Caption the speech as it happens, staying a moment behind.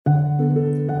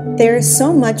There is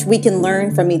so much we can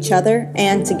learn from each other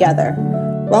and together.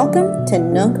 Welcome to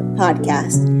Nook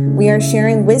Podcast. We are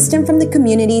sharing wisdom from the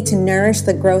community to nourish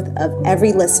the growth of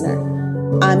every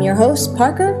listener. I'm your host,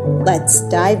 Parker. Let's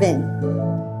dive in.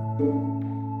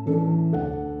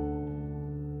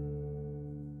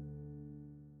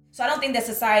 So I don't think that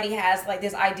society has like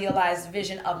this idealized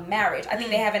vision of marriage. I think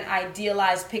they have an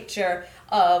idealized picture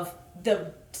of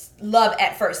the love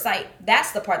at first sight.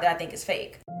 That's the part that I think is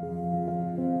fake.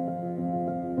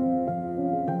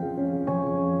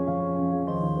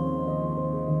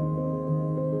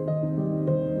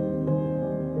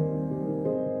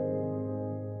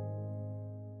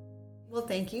 Well,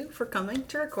 thank you for coming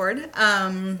to record.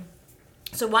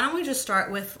 So why don't we just start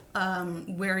with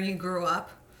where you grew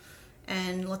up,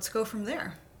 and let's go from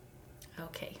there.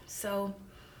 Okay, so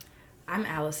I'm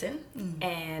Allison,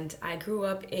 and I grew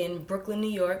up in Brooklyn, New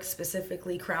York,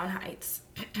 specifically Crown Heights.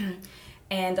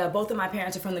 And both of my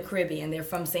parents are from the Caribbean. They're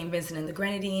from St. Vincent and the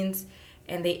Grenadines,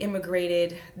 and they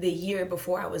immigrated the year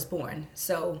before I was born.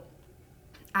 So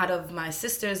out of my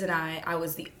sisters and I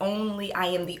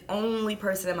am the only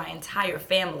person in my entire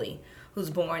family who's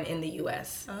born in the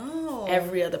U.S. Oh.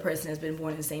 Every other person has been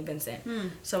born in St. Vincent.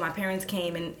 So my parents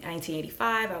came in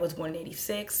 1985. I was born in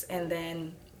 86. And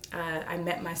then I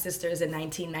met my sisters in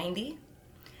 1990.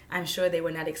 I'm sure they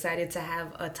were not excited to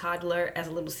have a toddler as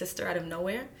a little sister out of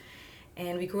nowhere.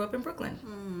 And we grew up in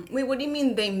Brooklyn. Wait, what do you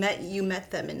mean you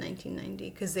met them in 1990?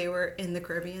 Because they were in the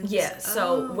Caribbean? Yeah,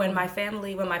 so when my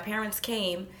parents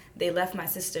came, they left my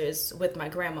sisters with my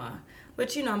grandma.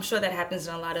 Which, I'm sure that happens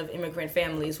in a lot of immigrant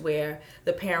families where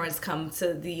the parents come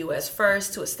to the U.S.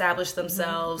 first to establish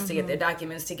themselves, to get their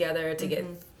documents together, to get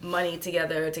money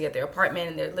together, to get their apartment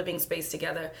and their living space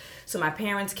together. So my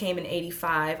parents came in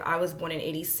 85. I was born in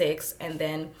 86. And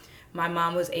then my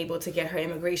mom was able to get her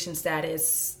immigration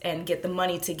status and get the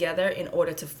money together in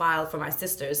order to file for my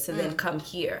sisters to then come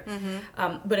here.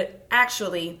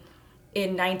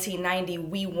 In 1990,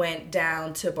 we went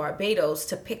down to Barbados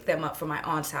to pick them up from my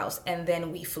aunt's house, and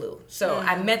then we flew. So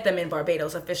I met them in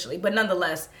Barbados officially, but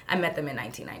nonetheless, I met them in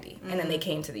 1990, and then they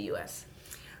came to the U.S.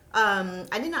 I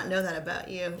did not know that about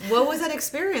you. What was that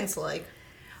experience like?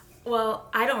 Well,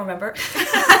 I don't remember.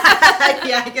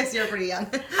 Yeah, I guess you're pretty young.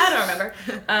 I don't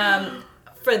remember.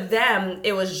 For them,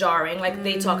 it was jarring. Like,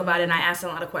 they talk about it, and I asked them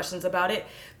a lot of questions about it,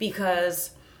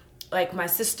 because like my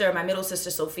middle sister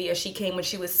Sophia, she came when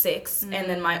she was 6, and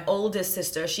then my oldest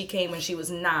sister, she came when she was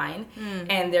 9,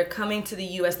 and they're coming to the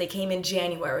U.S. They came in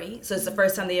January, so it's the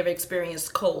first time they ever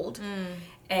experienced cold.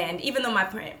 And even though my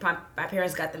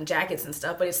parents got them jackets and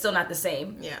stuff, but it's still not the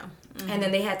same. Yeah. And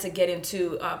then they had to get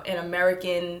into an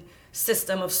American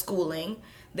system of schooling.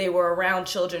 They were around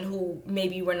children who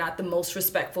maybe were not the most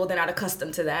respectful. They're not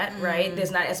accustomed to that, right?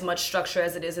 There's not as much structure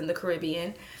as it is in the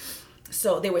Caribbean.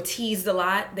 So they were teased a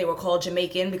lot. They were called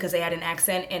Jamaican because they had an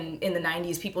accent. And in the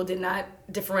 90s, people did not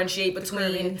differentiate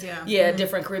between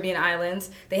different Caribbean islands.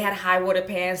 They had high water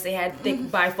pants. They had thick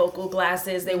bifocal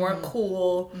glasses. They weren't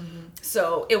cool.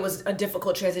 So it was a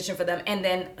difficult transition for them. And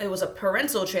then it was a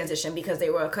parental transition because they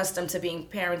were accustomed to being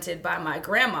parented by my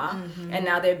grandma. And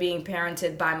now they're being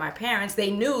parented by my parents.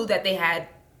 They knew that they had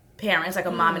parents, like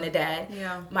a mom and a dad.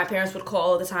 Yeah. My parents would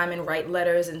call all the time and write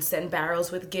letters and send barrels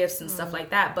with gifts and stuff like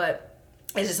that. But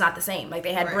it's just not the same. Like,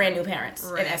 they had brand new parents,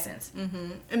 in essence.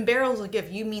 And barrels of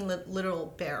gift, you mean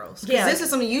literal barrels. Yeah. This is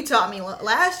something you taught me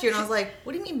last year, and I was like,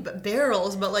 what do you mean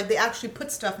barrels? But, like, they actually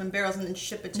put stuff in barrels and then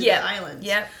ship it to the islands.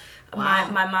 Yep. Wow.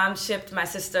 My mom shipped my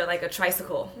sister, like, a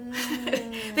tricycle.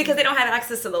 Because they don't have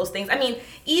access to those things. I mean,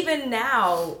 even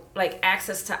now, like,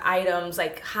 access to items,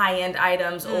 like, high-end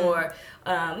items or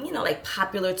like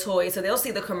popular toys. So they'll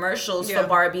see the commercials for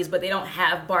Barbies, but they don't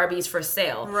have Barbies for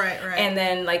sale. Right. And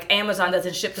then, like, Amazon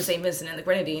doesn't ship to St. Vincent and the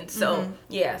Grenadines. So,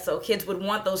 so kids would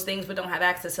want those things but don't have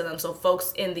access to them. So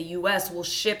folks in the U.S. will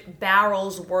ship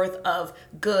barrels worth of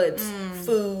goods,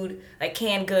 food, like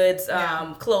canned goods,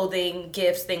 clothing,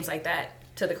 gifts, things like that,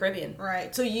 to the Caribbean.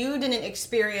 Right. So you didn't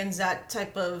experience that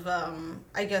type of,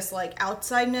 I guess, like,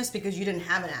 outsideness because you didn't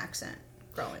have an accent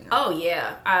growing up. Oh,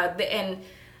 yeah.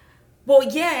 Well,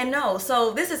 yeah and no.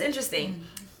 So this is interesting.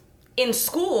 In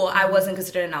school, I wasn't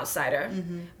considered an outsider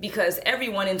because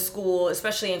everyone in school,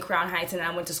 especially in Crown Heights, and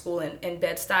I went to school in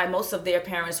Bed-Stuy, most of their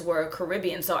parents were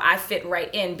Caribbean. So I fit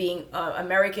right in being an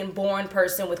American-born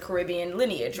person with Caribbean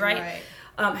lineage, right?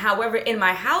 However, in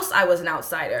my house, I was an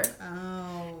outsider.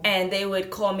 Oh. And they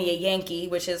would call me a Yankee,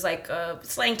 which is like a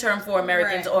slang term for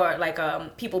Americans or like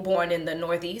people born in the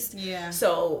Northeast. Yeah.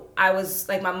 So I was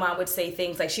like, my mom would say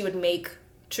things like she would make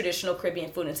traditional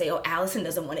Caribbean food and say, oh, Allison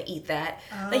doesn't want to eat that.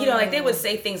 Like, you know, like they would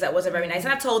say things that wasn't very nice.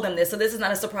 And I've told them this, so this is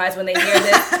not a surprise when they hear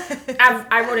this.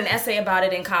 I wrote an essay about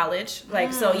it in college.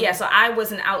 Like, so yeah, so I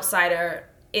was an outsider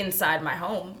inside my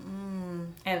home.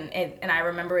 And I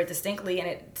remember it distinctly, and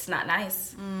it's not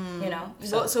nice, you know?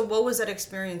 So what was that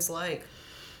experience like?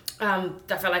 I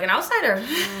felt like an outsider.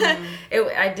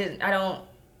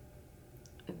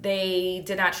 They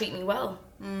did not treat me well.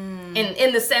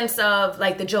 In the sense of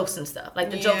like the jokes and stuff,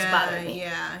 like the jokes bothered me.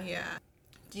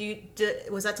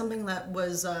 Was that something that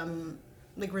was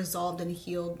like resolved and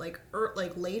healed like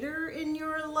later in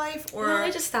your life, or no,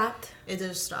 it just stopped. It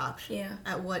just stopped. Yeah.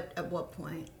 At what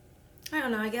point? I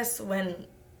don't know. I guess when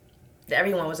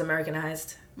everyone was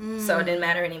Americanized, so it didn't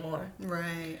matter anymore.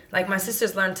 Right. Like my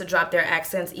sisters learned to drop their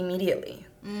accents immediately.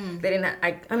 They didn't.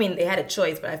 I mean, they had a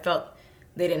choice, but I felt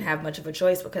they didn't have much of a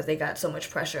choice because they got so much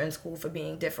pressure in school for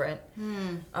being different.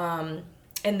 And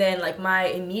then like my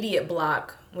immediate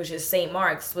block, which is St.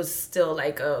 Mark's, was still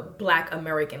like a Black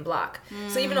American block.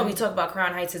 So even though we talk about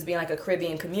Crown Heights as being like a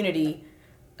Caribbean community,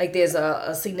 like there's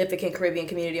a significant Caribbean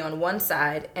community on one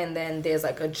side, and then there's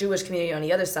like a Jewish community on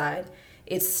the other side.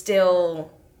 It's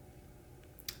still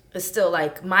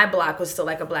like my block was still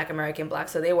like a Black American block,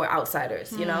 so they were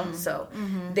outsiders, you know? So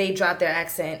they dropped their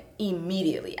accent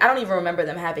immediately. I don't even remember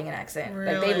them having an accent.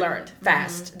 Really? Like they learned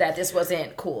fast that this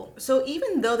wasn't cool. So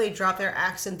even though they dropped their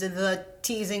accent, did the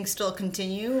teasing still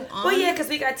continue on? Well, yeah, because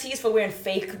we got teased for wearing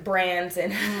fake brands,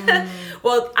 and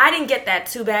well, I didn't get that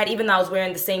too bad, even though I was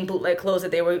wearing the same bootleg clothes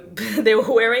that they were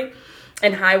wearing.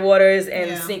 And high waters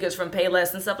and sneakers from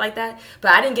Payless and stuff like that.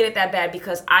 But I didn't get it that bad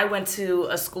because I went to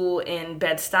a school in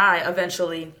Bed-Stuy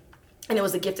eventually, and it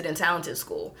was a gifted and talented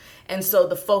school. And so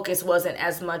the focus wasn't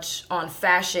as much on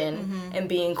fashion and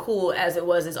being cool as it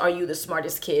was are you the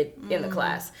smartest kid in the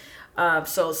class?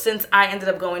 So since I ended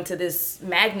up going to this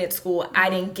magnet school, I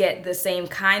didn't get the same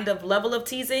kind of level of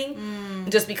teasing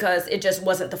just because it just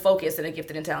wasn't the focus in a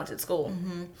gifted and talented school.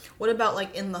 What about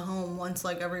like in the home, once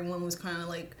like everyone was kind of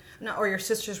like, or your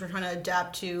sisters were trying to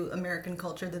adapt to American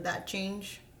culture, did that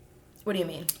change? What do you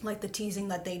mean? Like the teasing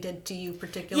that they did to you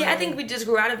particularly? Yeah, I think we just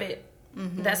grew out of it.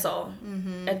 That's all.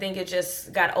 I think it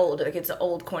just got old. Like it's an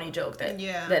old corny joke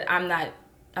that I'm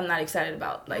not excited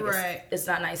about. Like it's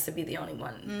not nice to be the only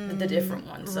one, the different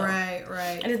one. So right.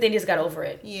 I just think just got over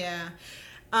it. Yeah.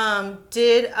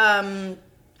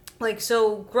 Like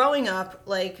so growing up,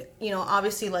 like, you know,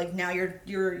 obviously like now you're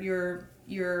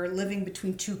living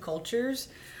between two cultures.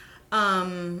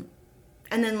 And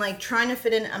then like trying to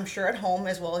fit in, I'm sure at home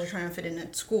as well as you're trying to fit in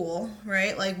at school,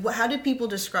 right? Like how did people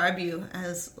describe you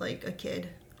as like a kid?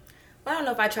 Well, I don't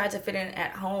know if I tried to fit in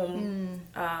at home.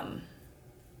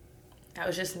 I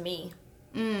was just me.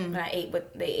 And I ate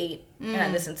what they ate, and I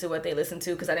listened to what they listened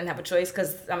to because I didn't have a choice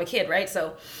because I'm a kid, right?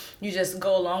 So you just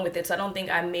go along with it. So I don't think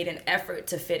I made an effort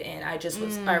to fit in. I just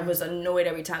was I was annoyed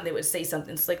every time they would say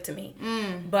something slick to me.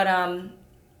 But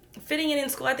fitting in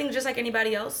school, I think just like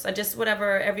anybody else, I just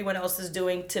whatever everyone else is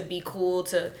doing to be cool,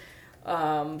 to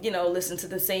listen to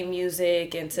the same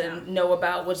music and to know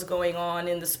about what's going on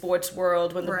in the sports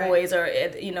world when the boys are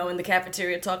in the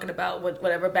cafeteria talking about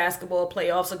whatever basketball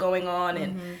playoffs are going on.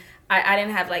 And I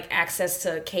didn't have like access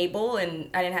to cable, and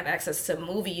I didn't have access to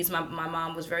movies. My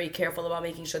mom was very careful about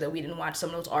making sure that we didn't watch some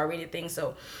of those R-rated things,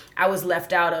 so I was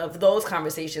left out of those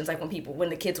conversations. Like when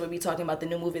the kids would be talking about the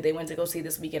new movie they went to go see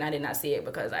this weekend, I did not see it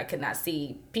because I could not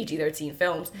see PG-13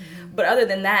 films. But other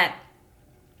than that,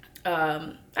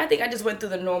 I think I just went through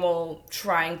the normal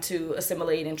trying to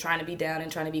assimilate and trying to be down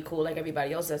and trying to be cool like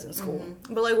everybody else does in school.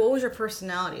 But like, what was your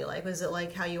personality like? Was it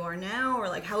like how you are now, or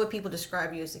like how would people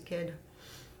describe you as a kid?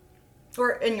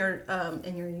 Or in your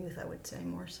youth, I would say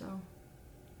more so.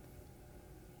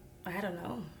 I don't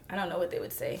know. I don't know what they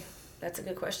would say. That's a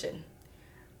good question.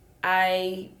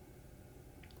 I'd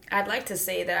like to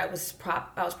say that I was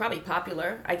probably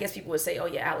popular. I guess people would say, "Oh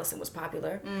yeah, Allison was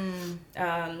popular."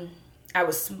 I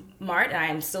was smart, and I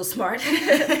am still smart.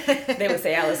 They would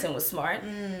say Allison was smart,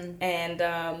 and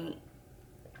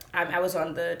I was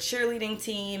on the cheerleading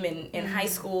team in high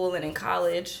school and in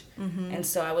college, and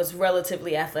so I was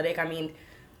relatively athletic. I mean,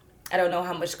 I don't know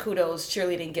how much kudos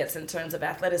cheerleading gets in terms of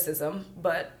athleticism,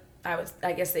 but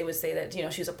I guess they would say that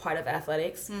she was a part of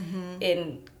athletics.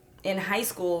 In high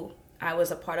school, I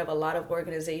was a part of a lot of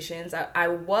organizations. I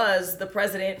was the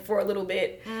president for a little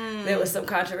bit. There was some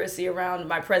controversy around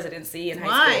my presidency in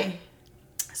high school.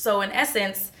 So in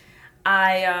essence,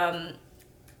 my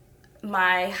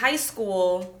high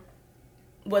school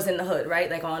was in the hood, right?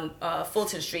 Like on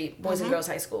Fulton Street, Boys and Girls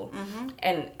High School.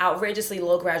 And outrageously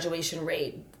low graduation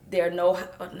rate. There are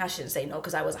I shouldn't say no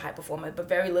because I was a high performer, but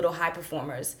very little high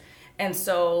performers. And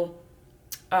so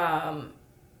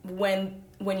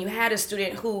when you had a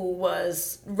student who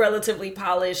was relatively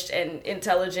polished and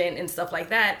intelligent and stuff like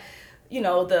that, you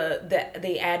know,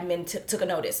 the admin took a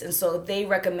notice. And so they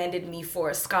recommended me for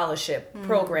a scholarship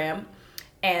program.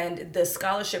 And the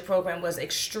scholarship program was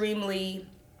extremely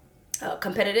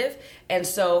competitive. And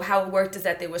so how it worked is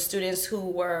that there were students who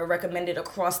were recommended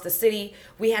across the city.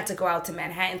 We had to go out to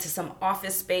Manhattan to some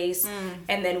office space.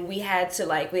 And then we had to,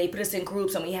 like, they put us in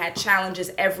groups and we had challenges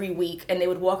every week. And they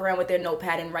would walk around with their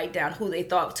notepad and write down who they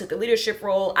thought took a leadership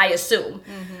role. I assume,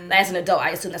 as an adult, I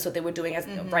assume that's what they were doing, as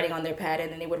writing on their pad.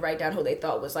 And then they would write down who they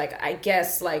thought was, like, I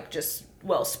guess, like, just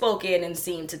well-spoken and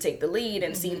seemed to take the lead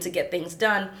and seemed to get things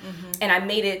done. And I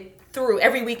made it through.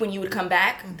 Every week when you would come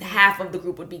back, half of the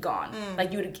group would be gone.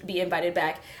 Like, you would be invited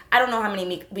back. I don't know how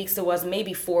many weeks it was,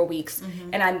 maybe 4 weeks.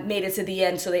 And I made it to the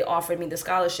end, so they offered me the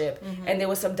scholarship. And there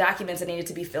were some documents that needed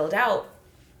to be filled out.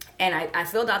 And I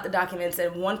filled out the documents,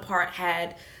 and one part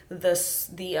had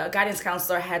the guidance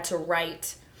counselor had to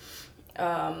write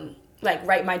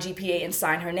my GPA and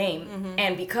sign her name.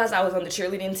 And because I was on the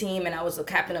cheerleading team and I was the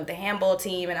captain of the handball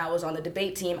team and I was on the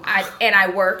debate team, I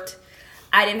worked,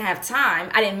 I didn't have time.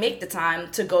 I didn't make the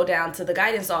time to go down to the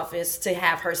guidance office to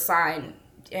have her sign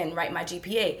and write my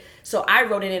GPA. So I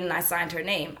wrote it in and I signed her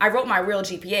name. I wrote my real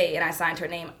GPA and I signed her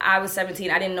name. I was 17.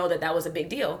 I didn't know that was a big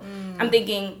deal. I'm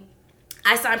thinking,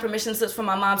 I signed permission slips from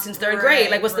my mom since third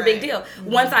grade. Like, what's the big deal?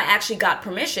 Once I actually got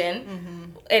permission,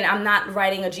 and I'm not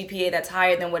writing a GPA that's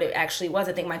higher than what it actually was.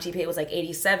 I think my GPA was like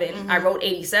 87. I wrote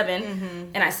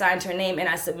 87, and I signed her name, and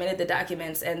I submitted the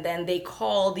documents, and then they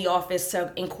called the office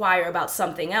to inquire about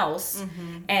something else,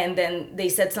 and then they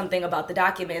said something about the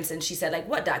documents, and she said, like,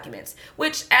 what documents?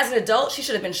 Which, as an adult, she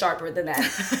should have been sharper than that.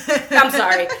 I'm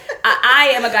sorry.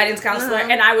 I am a guidance counselor,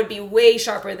 and I would be way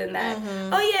sharper than that.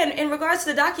 Oh, yeah, and in regards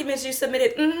to the documents you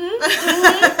submitted,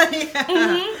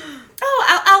 oh,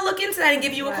 I'll look into that and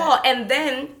give you a call. And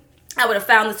then I would have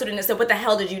found the student and said, what the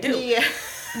hell did you do? Yeah.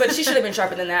 But she should have been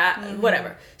sharper than that.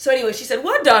 Whatever. So anyway, she said,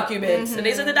 what documents? And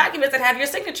they said, the documents that have your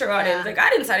signature on it. Like, I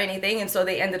didn't sign anything. And so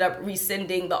they ended up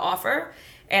rescinding the offer.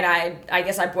 And I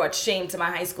guess I brought shame to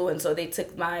my high school. And so they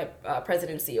took my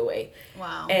presidency away.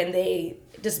 Wow. And they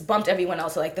just bumped everyone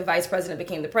else. So, like, the vice president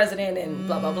became the president and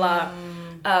blah, blah, blah.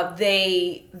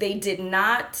 They did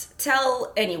not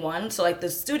tell anyone, so, like, the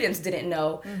students didn't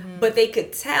know, but they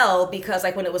could tell because,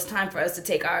 like, when it was time for us to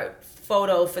take our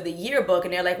photo for the yearbook,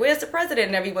 and they're like, where's the president?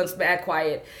 And everyone's mad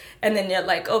quiet. And then they're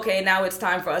like, okay, now it's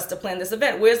time for us to plan this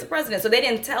event. Where's the president? So they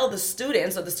didn't tell the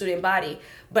students or the student body,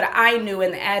 but I knew,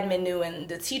 and the admin knew, and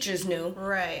the teachers knew.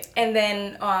 Right. And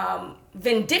then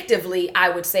vindictively, I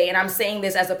would say, and I'm saying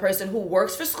this as a person who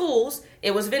works for schools,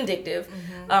 it was vindictive.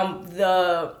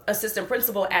 The assistant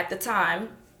principal at the time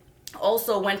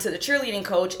also went to the cheerleading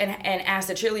coach and asked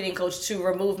the cheerleading coach to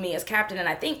remove me as captain, and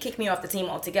I think kick me off the team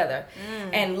altogether.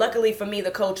 And luckily for me,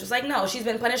 the coach was like, no, she's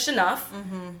been punished enough,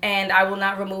 and I will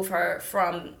not remove her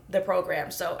from the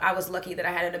program. So I was lucky that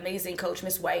I had an amazing coach,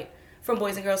 Miss White, from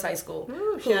Boys and Girls High School.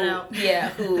 Ooh, shout out. Yeah,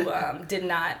 who did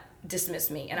not dismiss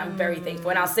me, and I'm very thankful.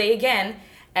 And I'll say again,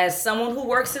 as someone who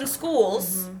works in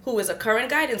schools, who is a current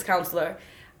guidance counselor,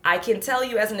 I can tell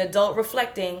you as an adult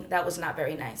reflecting, that was not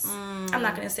very nice. I'm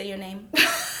not going to say your name.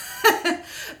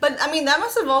 But, I mean, that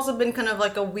must have also been kind of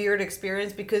like a weird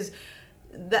experience because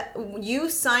that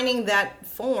you signing that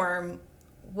form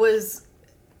was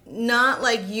not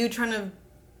like you trying to,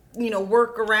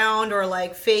 work around or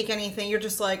like fake anything. You're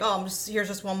just like, oh, here's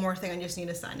just one more thing I just need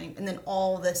a signing. And then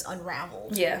all this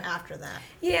unraveled after that.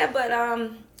 Yeah, but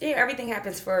everything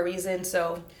happens for a reason,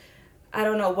 so I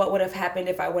don't know what would have happened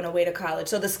if I went away to college.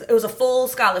 So it was a full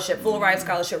scholarship, full ride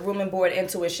scholarship, room and board and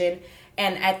tuition.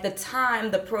 And at the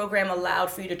time, the program allowed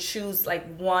for you to choose like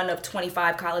one of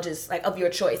 25 colleges, like, of your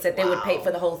choice, that they would pay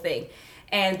for the whole thing.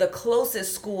 And the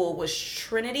closest school was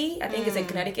Trinity, I think it's in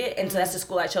Connecticut. And so that's the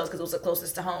school I chose because it was the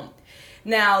closest to home.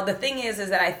 Now, the thing is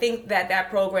that I think that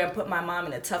program put my mom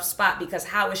in a tough spot because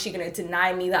how is she going to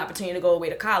deny me the opportunity to go away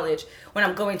to college when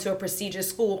I'm going to a prestigious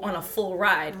school on a full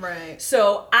ride? Right.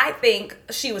 So I think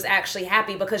she was actually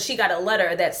happy because she got a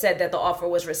letter that said that the offer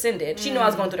was rescinded. She knew I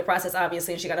was going through the process,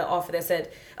 obviously, and she got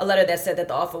a letter that said that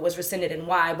the offer was rescinded and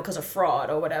why, because of fraud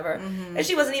or whatever. And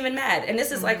she wasn't even mad. And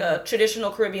this is like a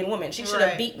traditional Caribbean woman. She should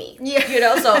have beat me.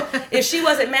 Yeah. So if she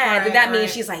wasn't mad, then that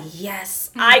means she's like, yes,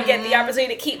 I get the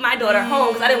opportunity to keep my daughter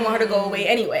home because I didn't want her to go away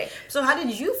anyway. So how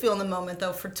did you feel in the moment,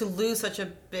 though, to lose such a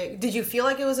big... Did you feel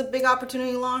like it was a big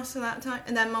opportunity lost in that time,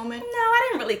 in that moment? No, I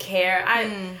didn't really care.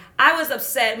 I was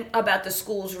upset about the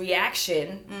school's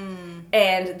reaction,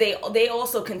 and they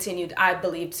also continued, I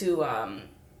believe,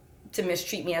 to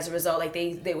mistreat me as a result. Like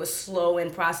they were slow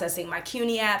in processing my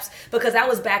CUNY apps, because that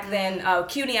was back then.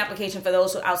 CUNY application, for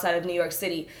those who are outside of New York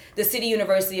City, the City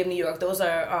University of New York, those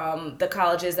are the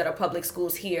colleges that are public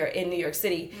schools here in New York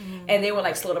City, and they were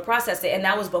like slow to process it, and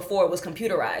that was before it was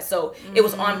computerized. So it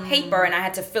was on paper, and I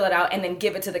had to fill it out and then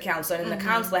give it to the counselor, and the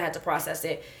counselor had to process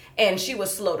it. And she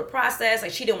was slow to process.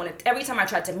 Like, she didn't want to, every time I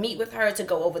tried to meet with her to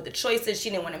go over the choices, she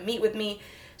didn't want to meet with me.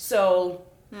 So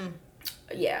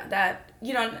yeah, that,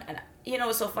 you know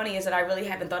what's so funny is that I really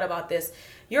haven't thought about this.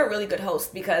 You're a really good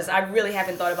host, because I really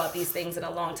haven't thought about these things in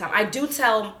a long time. I do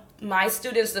tell my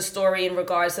students the story in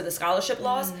regards to the scholarship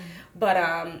laws, but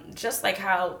just like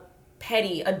how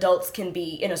petty adults can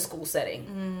be in a school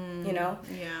setting, you know?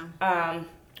 Yeah.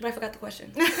 I forgot the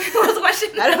question. What was the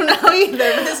question? I don't know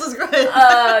either, but this was good.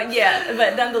 Yeah,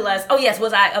 but nonetheless,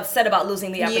 was I upset about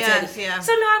losing the opportunity? Yes, yeah.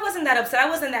 So no, I wasn't that upset. I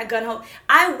wasn't that gung-ho.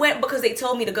 I went because they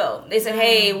told me to go. They said,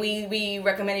 hey, we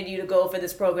recommended you to go for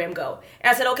this program, go.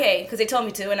 And I said, okay, because they told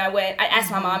me to, and I went. I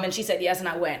asked my mom, and she said yes, and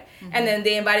I went. And then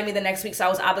they invited me the next week, so I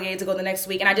was obligated to go the next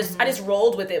week, and I just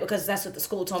rolled with it, because that's what the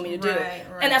school told me to do. Right.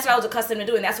 And that's what I was accustomed to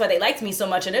doing. That's why they liked me so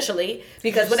much initially,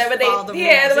 because whatever follow the rules,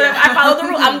 I I followed the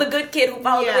rule. I'm the good kid who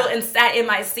followed the rule and sat in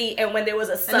my seat, and when there was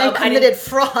a sub, and then committed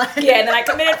fraud. Yeah, and then I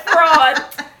committed fraud.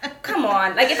 Come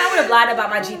on. Like, if I would have lied about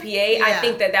my GPA, I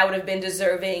think that would have been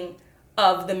deserving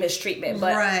of the mistreatment.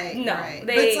 But no. Right.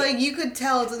 But it's like, you could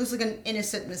tell it was like an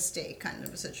innocent mistake kind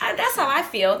of a situation. That's how I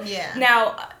feel. Yeah.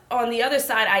 Now, on the other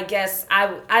side, I guess,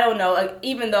 I don't know,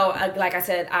 even though, like I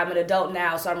said, I'm an adult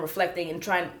now, so I'm reflecting and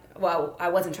I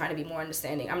wasn't trying to be more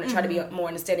understanding. I'm going to try to be more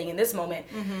understanding in this moment.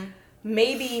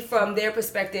 Maybe from their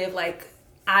perspective, like,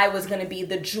 I was going to be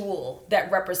the jewel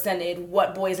that represented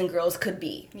what boys and girls could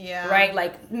be. Yeah. Right?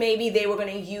 Like, maybe they were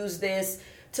going to use this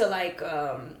to, like,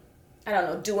 I don't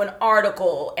know, do an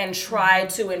article and try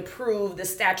to improve the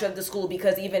stature of the school,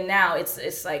 because even now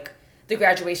it's like the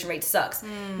graduation rate sucks.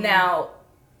 Now,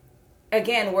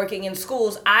 again, working in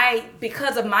schools,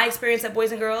 because of my experience at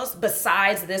Boys and Girls,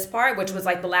 besides this part, which was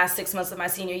like the last 6 months of my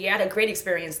senior year, I had a great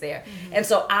experience there. And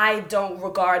so I don't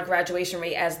regard graduation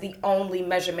rate as the only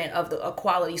measurement of a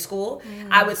quality school.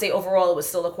 I would say overall it was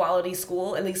still a quality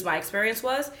school, at least my experience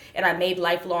was. And I made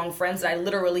lifelong friends that I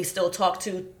literally still talk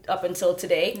to up until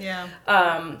today. Yeah.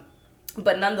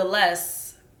 But nonetheless,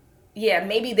 yeah,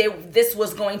 maybe this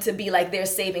was going to be like their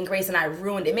saving grace, and I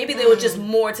ruined it. Maybe there was just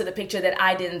more to the picture that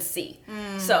I didn't see.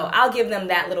 So I'll give them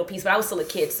that little piece, but I was still a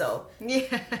kid, so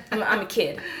yeah, I'm a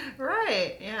kid.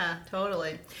 Right? Yeah,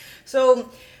 totally. So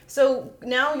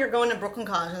now you're going to Brooklyn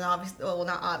College, and obviously, well,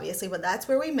 not obviously, but that's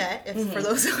where we met. If for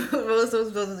those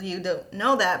of you who don't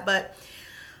know that, but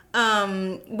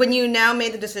when you now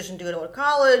made the decision to go to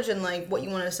college and like what you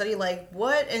wanted to study, like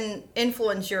what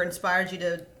influenced or inspired you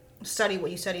to study what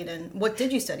you studied, and what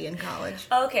did you study in college?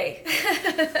 Okay.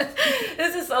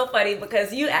 This is so funny,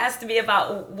 because you asked me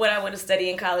about what I want to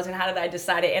study in college and how did I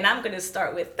decide it, and I'm going to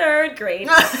start with third grade.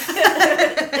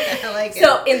 I like it.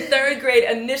 So in third grade,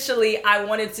 initially, I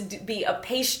wanted to be a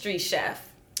pastry chef.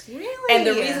 Really? And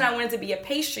the reason I wanted to be a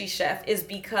pastry chef is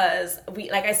because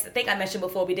like I think I mentioned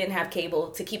before, we didn't have cable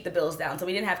to keep the bills down. So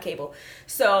we didn't have cable.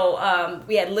 So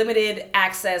we had limited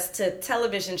access to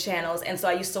television channels. And so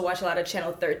I used to watch a lot of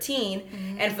Channel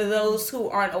 13. And for those who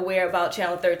aren't aware about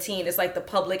Channel 13, it's like the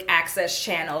public access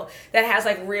channel that has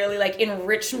like really like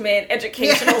enrichment,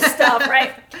 educational stuff,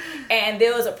 right? And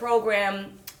there was a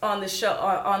program on the show,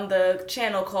 on the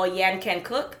channel called Yan Can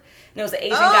Cook. And there was an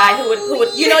Asian guy who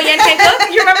would you know Yan Can Cook?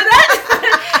 You remember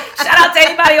that? Shout out to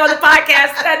anybody on the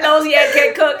podcast that knows Yan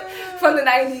Can Cook from the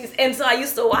 90s. And so I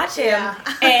used to watch him,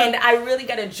 and I really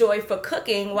got a joy for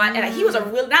cooking. And he was a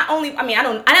real, not only, I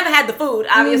never had the food,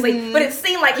 obviously, but it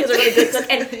seemed like he was a really good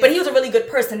cook. But he was a really good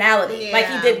personality. Yeah. Like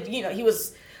he did, he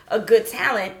was a good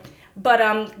talent.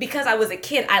 But because I was a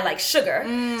kid, I liked sugar.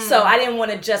 So I didn't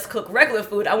want to just cook regular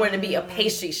food. I wanted to be a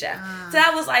pastry chef. So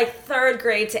that was like third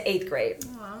grade to eighth grade.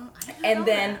 And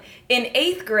then in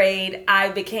eighth grade, I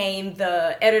became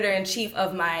the editor-in-chief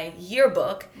of my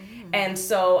yearbook. And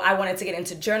so I wanted to get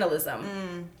into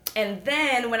journalism. And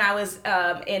then when I was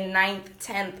in 9th,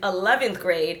 10th, 11th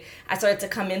grade, I started to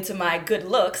come into my good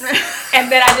looks.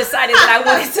 And then I decided that I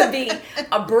wanted to be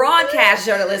a broadcast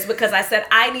journalist, because I said,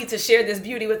 I need to share this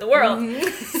beauty with the world.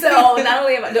 So not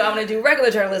only do I want to do regular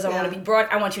journalism, I want to be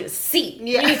I want you to see.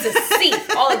 You need to see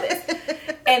all of this.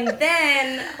 And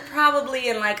then probably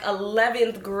in like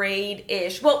 11th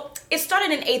grade-ish. Well, it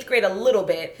started in 8th grade a little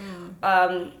bit.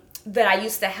 that I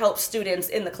used to help students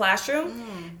in the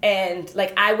classroom, and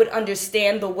like I would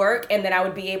understand the work, and then I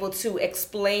would be able to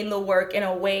explain the work in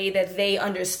a way that they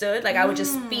understood. Like I would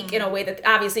just speak in a way that,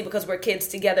 obviously because we're kids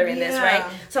together in this, right?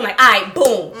 So I'm like, all right,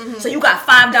 boom. So you got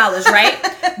 $5,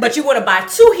 right? But you want to buy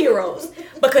 2 heroes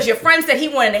because your friend said he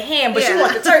wanted a ham, but you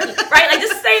want the turkey, right? Like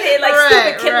just say it in like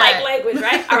stupid kid-like language,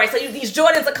 right? All right, so these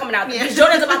Jordans are coming out. These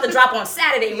Jordans are about to drop on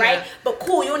Saturday, right? But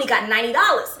cool, you only got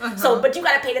 $90. So, but you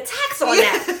got to pay the tax on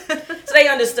that. So they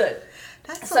understood.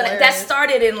 So that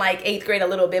started in like 8th grade a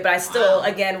little bit, but I still,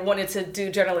 again, wanted to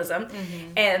do journalism.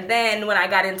 And then when I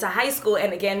got into high school,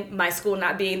 and again, my school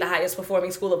not being the highest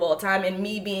performing school of all time, and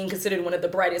me being considered one of the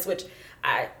brightest, which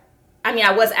I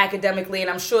was academically, and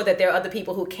I'm sure that there are other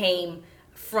people who came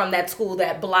from that school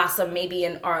that blossom maybe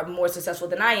and are more successful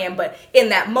than I am, but in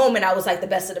that moment I was like the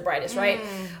best of the brightest, right?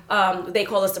 They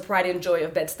call us the pride and joy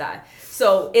of Bed-Stuy.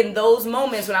 So in those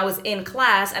moments when I was in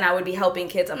class and I would be helping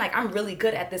kids, I'm like, I'm really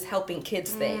good at this helping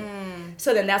kids thing.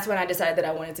 So then that's when I decided that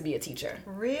I wanted to be a teacher.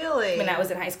 Really? When I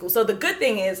was in high school. So the good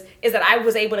thing is that I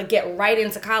was able to get right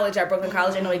into college at Brooklyn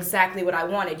College and know exactly what I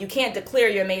wanted. You can't declare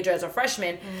your major as a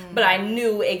freshman, but I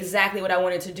knew exactly what I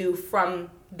wanted to do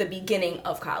from the beginning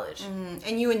of college.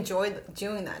 And you enjoyed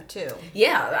doing that too.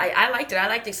 Yeah, I liked it. I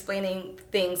liked explaining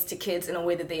things to kids in a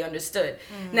way that they understood.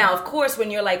 Now, of course,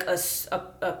 when you're like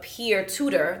a peer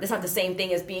tutor, that's not the same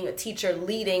thing as being a teacher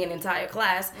leading an entire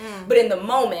class. But in the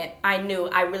moment, I knew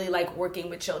I really like working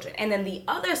with children. And then the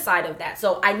other side of that,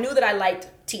 so I knew that I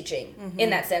liked teaching in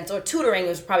that sense, or tutoring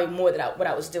was probably more than what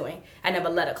I was doing. I never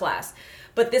led a class.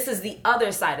 But this is the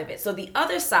other side of it. So the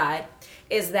other side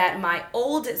is that my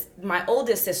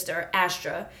oldest sister,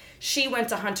 Astra, she went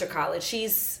to Hunter College.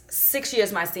 She's 6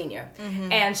 years my senior.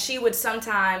 And she would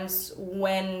sometimes,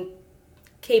 when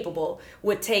capable,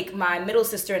 would take my middle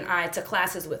sister and I to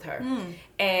classes with her.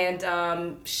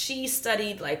 And she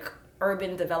studied like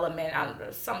urban development. I don't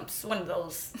know, one of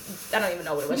those, I don't even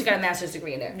know what it was. She got a master's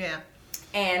degree in there. Yeah.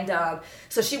 And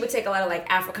so she would take a lot of like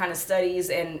Africana studies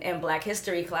and Black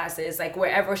history classes, like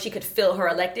wherever she could fill her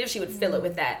elective, she would fill it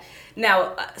with that.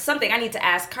 Now, something I need to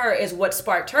ask her is what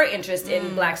sparked her interest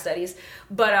in Black studies.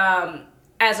 But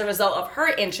as a result of her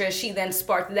interest, she then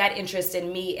sparked that interest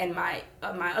in me and my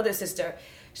other sister.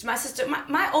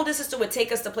 My older sister would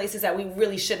take us to places that we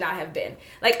really should not have been.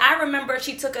 Like I remember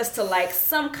she took us to like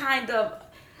some kind of,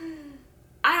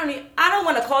 I don't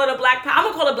want to call it a Black Power. I'm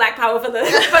gonna call it Black Power for the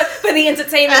for the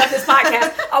entertainment of this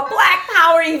podcast. A Black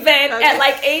Power event at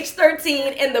like age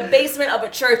 13 in the basement of a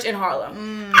church in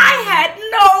Harlem. I had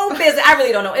no business. I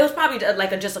really don't know. It was probably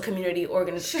like just a community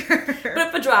organization,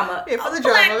 but for drama. Yeah, for the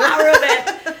Black drama. Power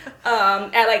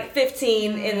event at like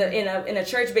 15 in a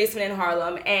church basement in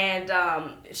Harlem, and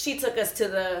she took us to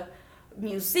the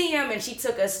museum and she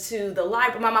took us to the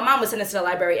library. My mom would send us to the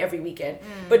library every weekend,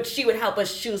 but she would help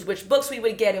us choose which books we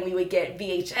would get, and we would get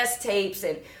VHS tapes,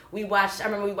 and I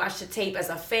remember we watched a tape as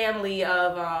a family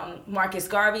of Marcus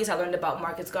Garvey. So I learned about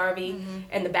Marcus Garvey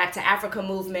and the Back to Africa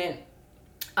movement,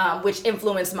 which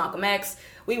influenced Malcolm X.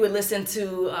 We would listen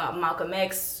to Malcolm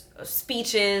X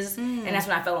speeches, and that's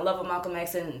when I fell in love with Malcolm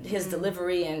X and his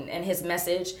delivery and his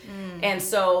message. And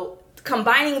so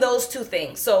combining those two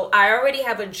things, so I already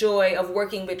have a joy of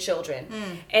working with children,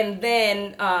 and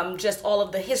then just all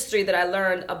of the history that I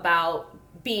learned about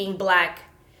being Black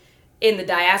in the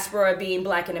diaspora, being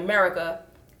Black in America,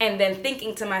 and then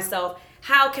thinking to myself,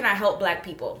 how can I help Black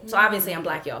people? So obviously I'm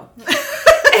Black, y'all.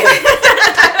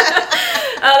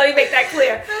 Let me make that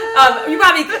clear. You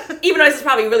probably, even though this is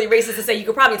probably really racist to say, you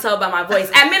could probably tell by my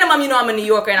voice. At minimum, you know I'm a New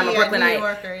Yorker and I'm a Brooklynite. New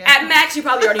Yorker, yeah. At max, you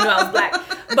probably already know I was Black.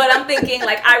 But I'm thinking,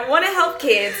 like, I want to help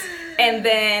kids, and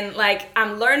then, like,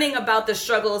 I'm learning about the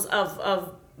struggles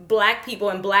of Black people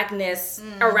and Blackness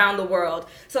around the world.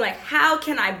 So, like, how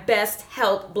can I best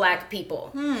help Black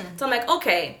people? So I'm like,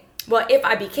 okay, well, if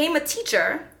I became a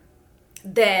teacher,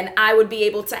 then I would be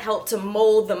able to help to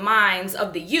mold the minds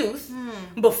of the youth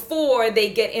before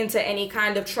they get into any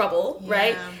kind of trouble,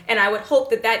 right? And I would hope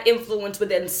that influence would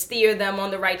then steer them on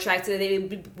the right track so that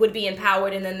they would be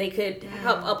empowered, and then they could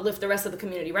help uplift the rest of the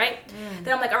community, right?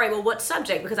 Then I'm like, all right, well, what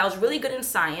subject? Because I was really good in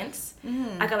science.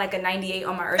 I got like a 98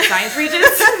 on my Earth Science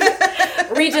Regents.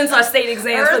 Regents are state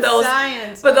exams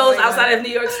for those outside of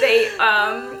New York State.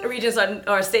 Regents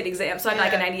are state exams. So I got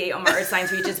like a 98 on my Earth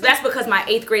Science Regents. But that's because my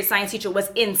 8th grade science teacher was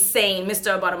insane,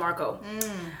 Mr. Abadamarco.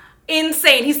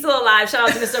 Insane. He's still alive. Shout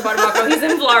out to Mr. Abadamarco. He's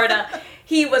in Florida.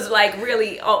 He was like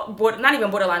really, not even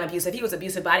borderline abusive. He was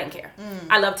abusive, but I didn't care.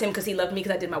 I loved him because he loved me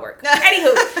because I did my work.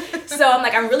 Anywho, so I'm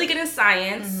like, I'm really good in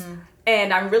science,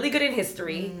 and I'm really good in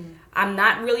history. I'm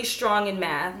not really strong in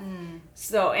math.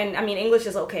 So, and I mean, English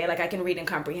is okay. Like, I can read and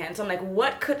comprehend. So I'm like,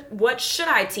 what should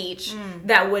I teach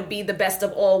that would be the best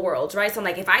of all worlds, right? So I'm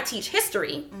like, if I teach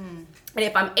history, and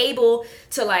if I'm able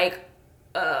to like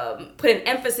put an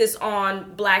emphasis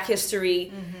on Black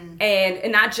history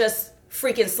and not just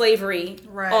freaking slavery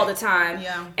all the time,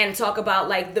 and talk about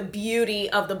like the beauty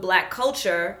of the Black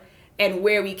culture and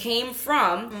where we came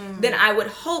from, then I would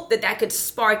hope that could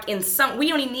spark in some,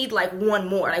 we only need like one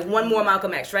more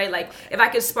Malcolm X, right? Like, if I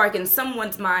could spark in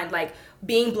someone's mind, like,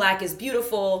 being Black is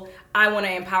beautiful, I want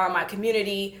to empower my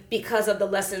community because of the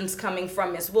lessons coming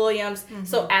from Miss Williams.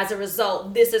 So as a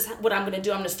result, this is what I'm going to do.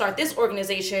 I'm going to start this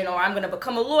organization, or I'm going to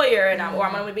become a lawyer, and or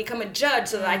I'm going to become a judge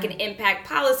so that I can impact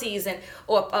policies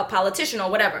or a politician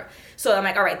or whatever. So I'm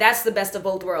like, all right, that's the best of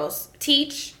both worlds.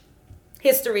 Teach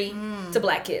history to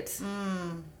Black kids.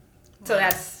 So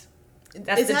that's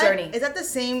the journey. Is that the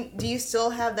same? Do you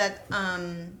still have that,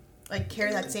 like,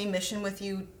 carry that same mission with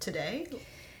you today?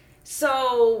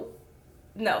 So,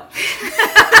 no.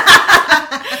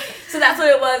 So that's what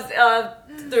it was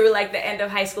through like the end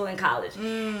of high school and college.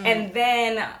 And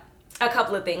then a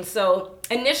couple of things. So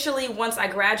initially, once I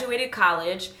graduated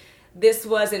college, this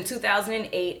was in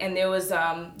 2008, and there was,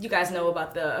 you guys know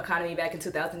about the economy back in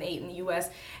 2008 in the U.S.,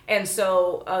 and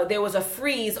so there was a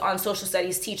freeze on social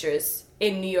studies teachers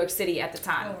in New York City at the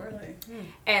time. Oh, really?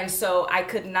 And so I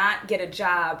could not get a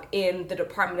job in the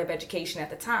Department of Education at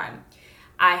the time.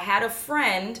 I had a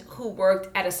friend who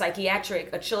worked at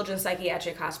a children's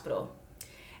psychiatric hospital.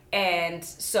 And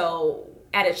so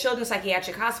at a children's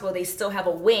psychiatric hospital, they still have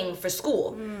a wing for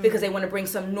school because they want to bring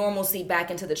some normalcy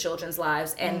back into the children's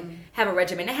lives and have a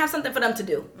regimen and have something for them to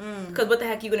do. Because what the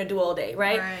heck are you going to do all day,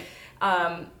 right?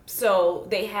 So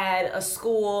they had a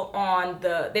school on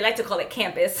they like to call it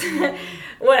campus,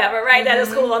 whatever, right? That is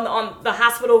school on the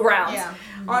hospital grounds,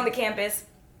 on the campus.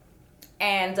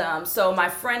 And so my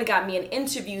friend got me an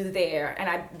interview there, and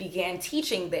I began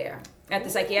teaching there at the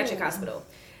psychiatric hospital.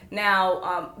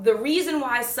 Now, the reason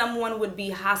why someone would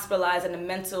be hospitalized in a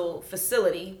mental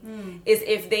facility is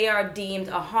if they are deemed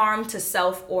a harm to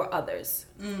self or others.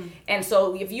 And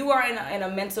so if you are in a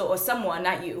mental, or someone,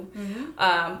 not you,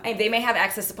 and they may have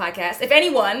access to podcasts, if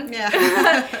anyone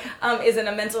is in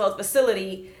a mental health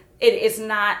facility, it is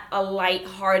not a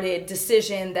lighthearted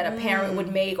decision that a parent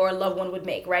would make or a loved one would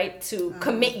make, right? To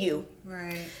commit you.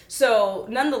 Right. So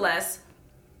nonetheless,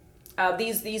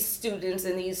 these students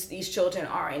and these children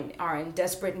are in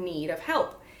desperate need of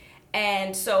help.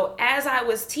 And so as I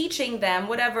was teaching them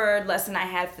whatever lesson I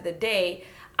had for the day,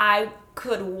 I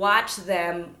could watch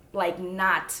them like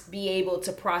not be able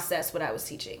to process what I was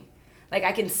teaching. Like,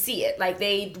 I can see it. Like,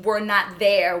 they were not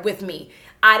there with me.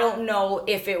 I don't know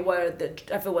if it was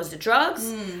the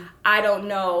drugs. I don't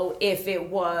know if it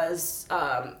was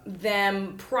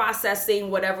them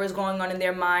processing whatever is going on in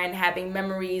their mind, having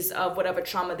memories of whatever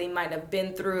trauma they might have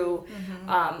been through.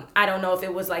 I don't know if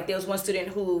it was like, there was one student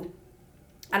who,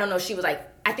 I don't know, she was like,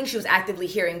 I think she was actively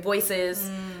hearing voices,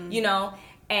 you know?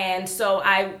 And so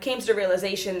I came to the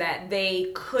realization that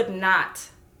they could not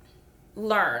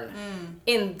learn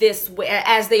in this way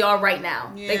as they are right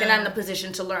now. Like, they're not in a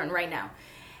position to learn right now.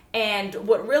 And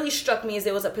what really struck me is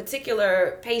there was a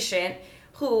particular patient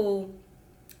who,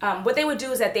 what they would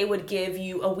do is that they would give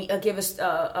you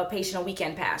a patient a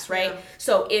weekend pass, right?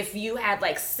 So if you had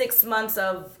like 6 months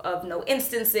of no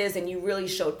instances and you really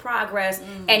showed progress,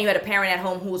 and you had a parent at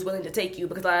home who was willing to take you,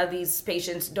 because a lot of these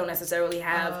patients don't necessarily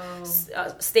have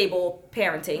stable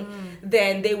parenting,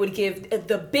 then they would give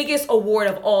the biggest award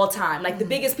of all time, like the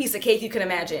biggest piece of cake you can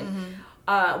imagine.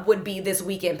 Would be this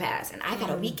weekend pass, and I got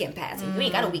a weekend pass, and you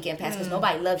ain't got a weekend pass because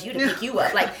nobody loves you to pick you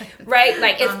up, like, right?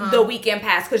 Like, it's the weekend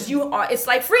pass because it's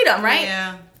like freedom, right?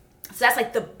 Yeah. So that's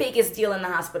like the biggest deal in the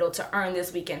hospital, to earn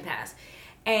this weekend pass.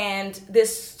 And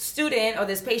this student or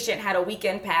this patient had a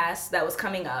weekend pass that was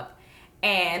coming up,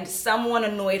 and someone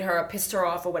annoyed her or pissed her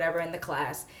off or whatever in the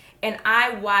class. And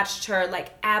I watched her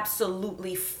like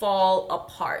absolutely fall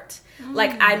apart.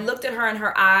 Like, I looked at her in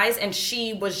her eyes and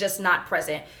she was just not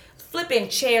present. Flipping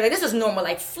chairs, like, this is normal,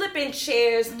 like flipping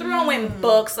chairs, throwing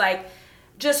books, like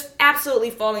just absolutely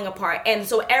falling apart. And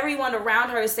so everyone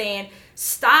around her is saying,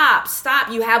 stop,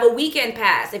 you have a weekend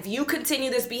pass. If you continue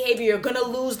this behavior, you're gonna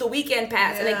lose the weekend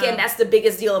pass. And again, that's the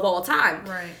biggest deal of all time.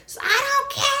 Right. So I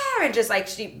don't care. And just like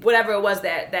whatever it was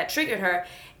that triggered her.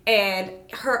 And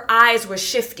her eyes were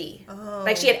shifty.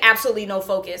 Like, she had absolutely no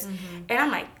focus. And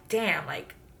I'm like, damn,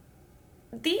 like,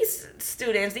 these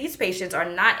students, these patients are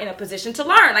not in a position to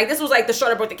learn. Like, this was like the straw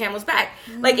that broke the camel's back.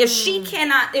 Like, if she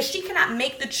cannot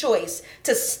make the choice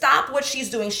to stop what she's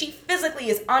doing, she physically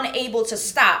is unable to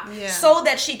stop so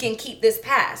that she can keep this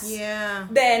pass. Yeah.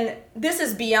 Then this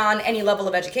is beyond any level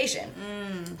of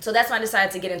education. So that's why I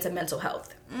decided to get into mental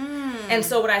health. And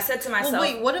so what I said to myself... Well,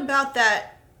 wait, what about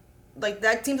that? Like,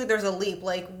 that seems like there's a leap.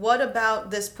 Like, what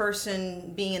about this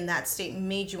person being in that state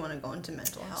made you want to go into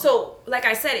mental health? So, like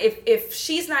I said, if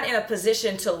she's not in a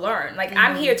position to learn, like,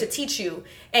 I'm here to teach you,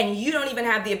 and you don't even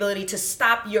have the ability to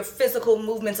stop your physical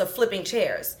movements of flipping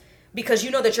chairs because you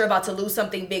know that you're about to lose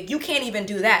something big. You can't even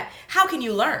do that. How can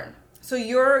you learn? So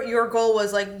your goal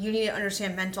was, like, you need to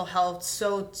understand mental health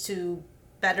so to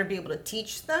better be able to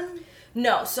teach them?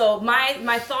 No. So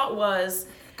my thought was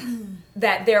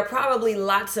that there are probably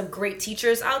lots of great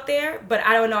teachers out there, but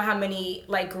I don't know how many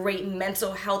like great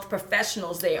mental health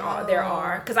professionals there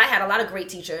are. Because I had a lot of great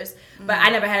teachers, but I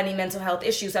never had any mental health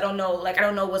issues. I don't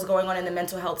know what's going on in the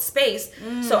mental health space.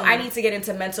 So I need to get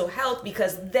into mental health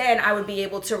because then I would be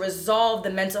able to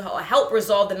help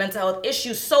resolve the mental health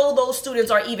issues, so those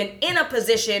students are even in a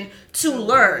position to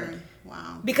learn.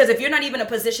 Wow. Because if you're not even in a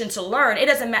position to learn, it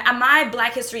doesn't matter. My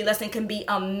Black History lesson can be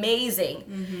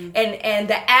amazing. And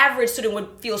the average student would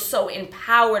feel so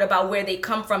empowered about where they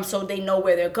come from so they know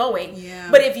where they're going. Yeah.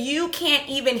 But if you can't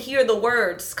even hear the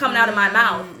words coming out of my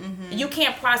mouth, you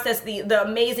can't process the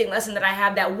amazing lesson that I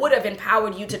have that would have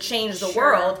empowered you to change the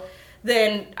world,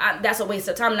 then that's a waste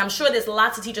of time. And I'm sure there's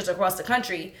lots of teachers across the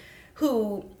country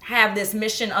who have this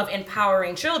mission of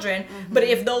empowering children, but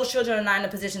if those children are not in a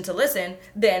position to listen,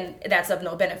 then that's of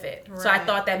no benefit. Right. So I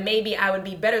thought that maybe I would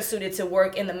be better suited to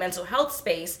work in the mental health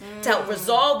space to help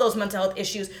resolve those mental health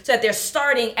issues so that they're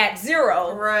starting at zero,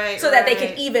 so that they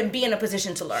can even be in a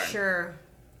position to learn. Sure.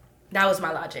 That was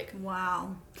my logic.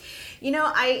 Wow.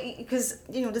 Because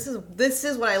this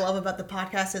is what I love about the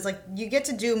podcast is, like, you get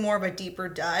to do more of a deeper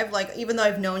dive. Like, even though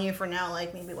I've known you for now,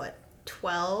 like, maybe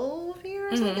 12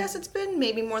 years, I guess it's been,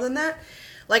 maybe more than that.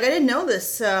 Like, I didn't know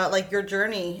this, like, your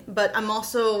journey, but I'm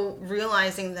also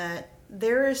realizing that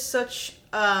there is such,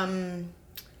 the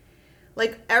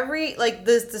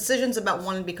decisions about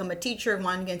wanting to become a teacher,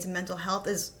 wanting to get into mental health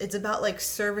it's about, like,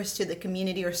 service to the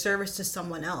community or service to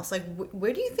someone else. Like,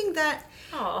 where do you think that...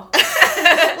 Oh.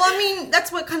 Well, I mean,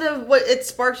 that's what it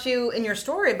sparks you in your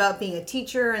story about being a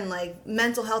teacher and, like,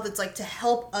 mental health. It's, like, to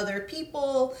help other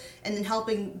people and then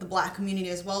helping the Black community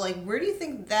as well. Like, where do you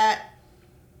think that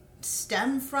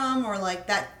stemmed from, or, like,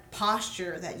 that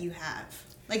posture that you have?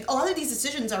 Like, a lot of these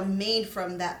decisions are made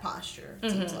from that posture,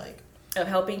 it seems like. Of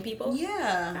helping people?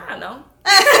 Yeah. I don't know.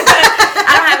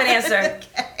 I don't have an answer.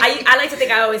 Okay. I like to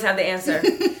think I always have the answer,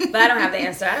 but I don't have the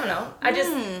answer. I don't know. I just,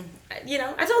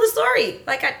 I told the story.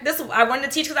 Like, I wanted to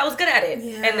teach because I was good at it.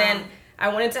 Yeah. And then I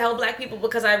wanted to help Black people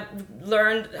because I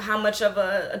learned how much of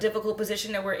a difficult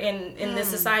position that we're in this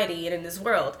society and in this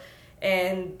world.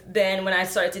 And then when I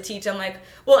started to teach, I'm like,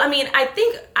 well, I mean, I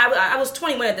think I was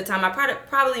 21 at the time. I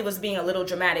probably was being a little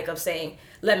dramatic of saying,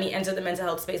 let me enter the mental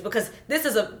health space, because this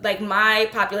is my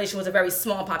population was a very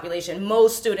small population.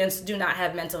 Most students do not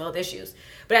have mental health issues.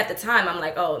 But at the time, I'm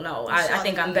like, oh no, I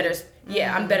think I'm better.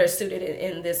 Yeah, I'm better suited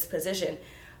in this position.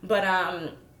 But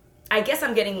I guess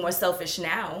I'm getting more selfish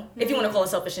now, if you want to call it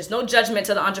selfishness. No judgment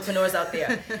to the entrepreneurs out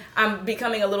there. I'm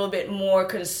becoming a little bit more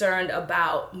concerned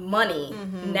about money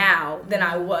now than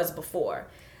I was before.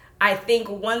 I think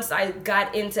once I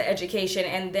got into education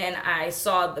and then I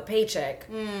saw the paycheck,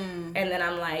 and then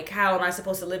I'm like, how am I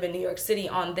supposed to live in New York City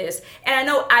on this? And I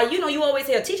know, you always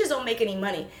say teachers don't make any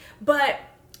money, but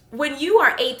when you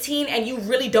are 18 and you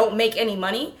really don't make any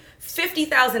money,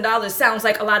 $50,000 sounds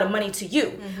like a lot of money to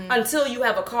you until you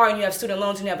have a car and you have student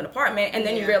loans and you have an apartment, and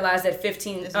then you realize that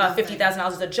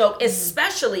 $50,000 is a joke,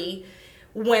 especially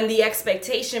when the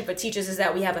expectation for teachers is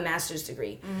that we have a master's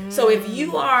degree. So if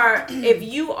you are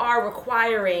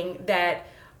requiring that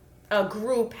a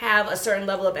group have a certain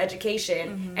level of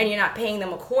education and you're not paying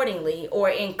them accordingly or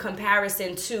in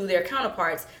comparison to their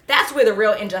counterparts, that's where the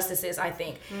real injustice is, I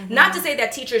think. Not to say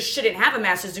that teachers shouldn't have a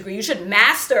master's degree. You should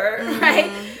master,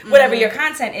 right? Whatever your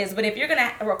content is. But if you're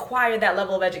going to require that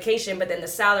level of education, but then the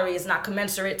salary is not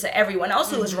commensurate to everyone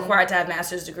else who is required to have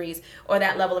master's degrees or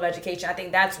that level of education, I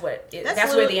think that's where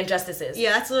the injustice is.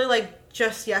 Yeah, that's literally like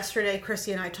just yesterday,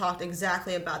 Christy and I talked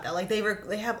exactly about that. Like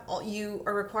you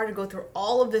are required to go through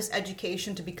all of this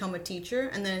education to become a teacher,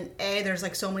 and then A, there's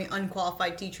like so many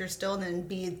unqualified teachers still, and then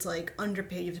B, it's like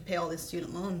underpaid. You have to pay all these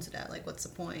student loans to that. Like, what's the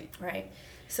point? Right.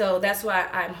 So that's why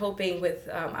I'm hoping with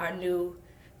our new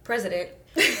president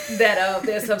that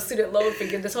there's some student loan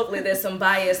forgiveness. Hopefully there's some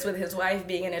bias with his wife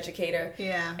being an educator.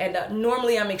 Yeah. And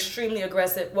normally I'm extremely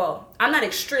aggressive. Well, I'm not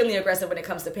extremely aggressive when it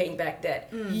comes to paying back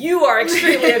debt. You are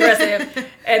extremely aggressive,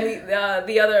 and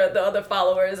the other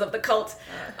followers of the cult.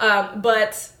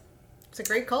 But it's a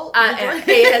great cult.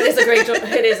 It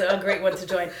is a great one to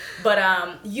join. But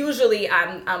usually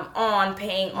I'm on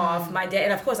paying off my debt,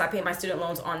 and of course I pay my student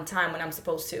loans on time when I'm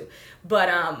supposed to. But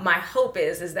my hope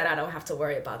is that I don't have to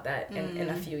worry about that in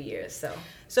a few years.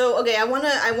 So okay, I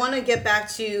wanna get back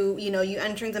to you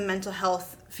entering the mental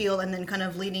health field and then kind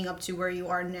of leading up to where you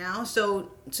are now.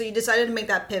 So you decided to make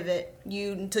that pivot.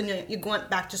 You went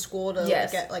back to school to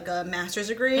get like a master's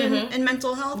degree in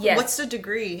mental health. Yes. What's the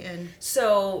degree in?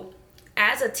 So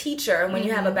as a teacher, when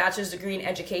you have a bachelor's degree in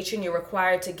education, you're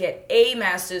required to get a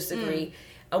master's degree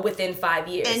within 5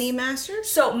 years. Any master's?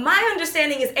 So my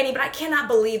understanding is any, but I cannot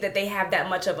believe that they have that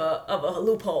much of a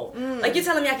loophole. Like, you're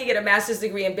telling me I could get a master's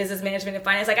degree in business management and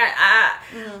finance, like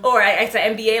or it's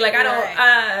an MBA, like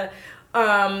I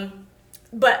don't.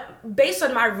 But based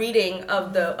on my reading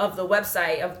of the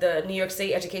website of the New York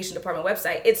State Education Department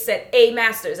website, it said a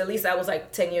master's. At least that was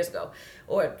like 10 years ago,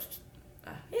 or.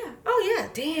 Yeah. Oh, yeah.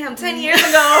 Damn. 10 years ago. 10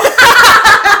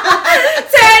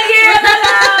 years ago.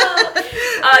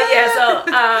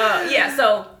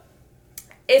 So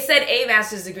it said a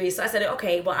master's degree. So I said,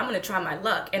 okay, well, I'm going to try my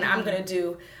luck, and I'm going to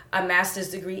do a master's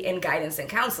degree in guidance and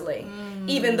counseling,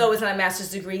 even though it's not a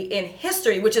master's degree in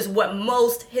history, which is what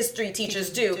most history teachers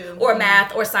do, or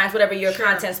math or science, whatever your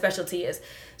content specialty is.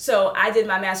 So I did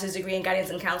my master's degree in guidance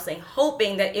and counseling,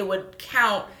 hoping that it would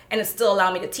count and it still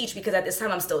allow me to teach, because at this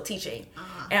time I'm still teaching.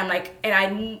 And I'm like,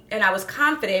 and I was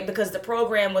confident because the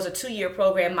program was a 2-year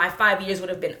program. My 5 years would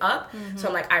have been up. So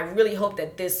I'm like, I really hope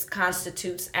that this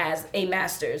constitutes as a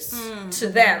master's to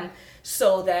them,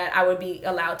 so that I would be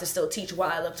allowed to still teach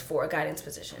while I looked for a guidance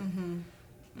position.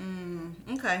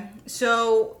 Okay.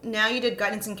 So now you did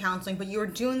guidance and counseling, but you were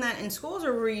doing that in schools,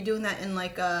 or were you doing that in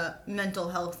like a mental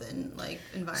health and like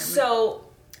environment? So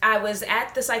I was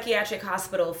at the psychiatric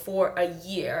hospital for a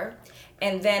year,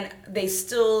 and then the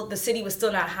city was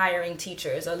still not hiring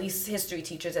teachers, or at least history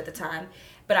teachers at the time.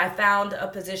 But I found a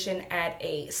position at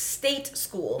a state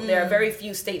school. There are very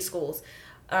few state schools.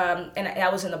 And I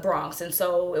was in the Bronx, and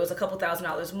so it was a couple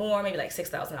 $1,000s more, maybe like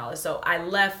 $6,000. So I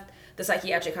left the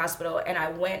psychiatric hospital and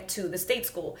I went to the state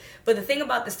school. But the thing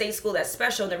about the state school that's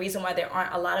special, and the reason why there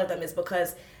aren't a lot of them, is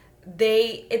because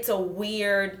it's a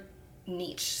weird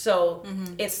niche. So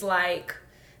it's like,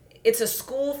 it's a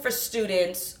school for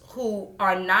students who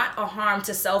are not a harm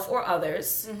to self or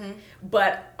others,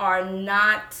 but are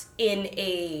not in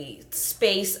a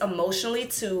space emotionally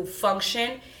to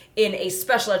function in a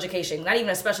special education, not even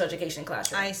a special education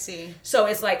classroom. I see. So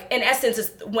it's like, in essence,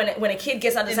 it's when a kid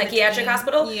gets out of the psychiatric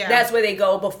hospital, that's where they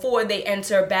go before they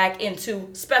enter back into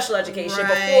special education,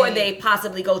 before they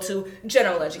possibly go to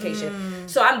general education.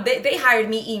 So they hired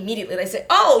me immediately. They said,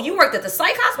 oh, you worked at the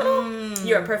psych hospital?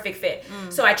 You're a perfect fit.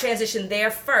 So I transitioned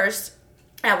there first.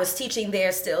 I was teaching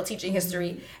there still, teaching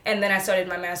history, and then I started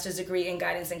my master's degree in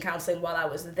guidance and counseling while I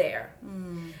was there.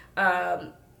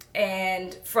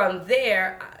 And from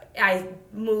there, I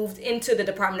moved into the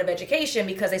Department of Education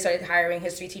because they started hiring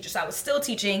history teachers. So I was still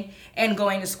teaching and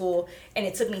going to school, and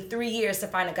it took me 3 years to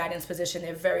find a guidance position.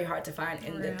 They're very hard to find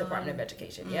in the Department of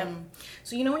Education.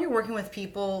 So when you're working with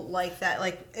people like that,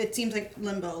 like it seems like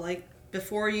limbo, like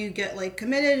before you get like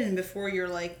committed and before you're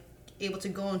like able to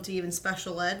go into even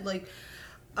special ed, like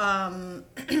I'm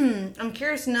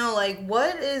curious to know, like,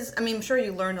 I'm sure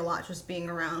you learned a lot just being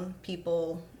around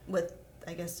people with,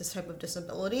 I guess, this type of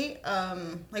disability.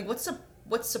 Like, what's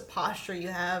the posture you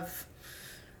have,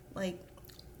 like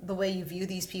the way you view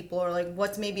these people, or like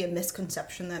what's maybe a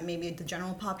misconception that maybe the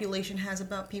general population has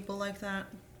about people like that?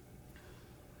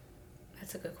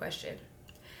 That's a good question.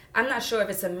 I'm not sure if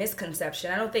it's a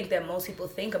misconception. I don't think that most people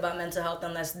think about mental health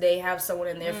unless they have someone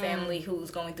in their family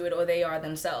who's going through it, or they are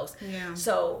themselves.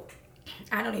 So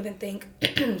I don't even think,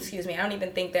 excuse me, I don't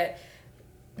even think that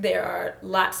there are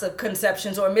lots of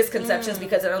conceptions or misconceptions,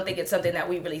 because I don't think it's something that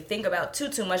we really think about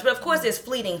too much. But of course, there's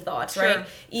fleeting thoughts, right?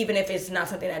 Even if it's not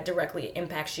something that directly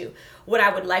impacts you. What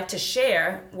I would like to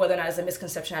share, whether or not it's a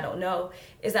misconception, I don't know,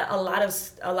 is that a lot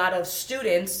of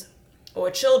students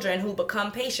or children who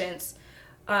become patients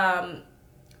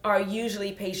are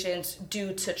usually patients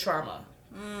due to trauma.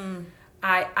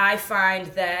 I find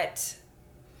that,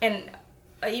 and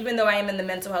even though I am in the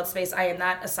mental health space, I am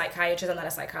not a psychiatrist, I'm not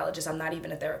a psychologist, I'm not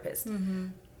even a therapist.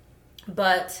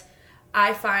 But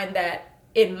I find that,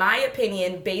 in my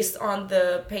opinion, based on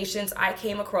the patients I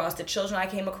came across, the children I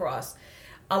came across,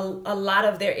 a lot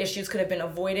of their issues could have been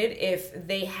avoided if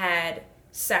they had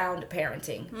sound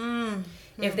parenting.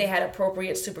 If they had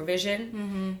appropriate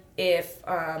supervision, if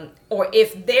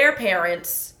their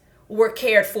parents were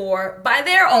cared for by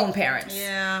their own parents.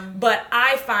 Yeah. But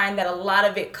I find that a lot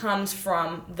of it comes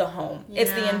from the home. Yeah.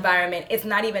 It's the environment. It's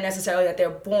not even necessarily that they're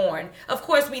born. Of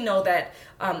course, we know that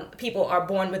people are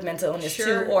born with mental illness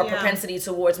too, or propensity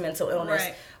towards mental illness.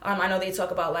 Right. I know they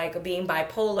talk about like being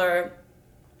bipolar.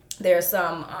 There's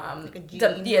some,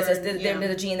 there's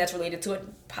a gene that's related to it,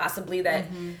 possibly, that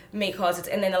may cause it.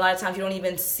 And then a lot of times you don't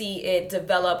even see it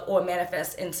develop or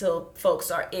manifest until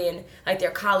folks are in like their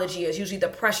college years. Usually the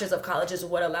pressures of college is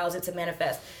what allows it to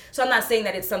manifest. So I'm not saying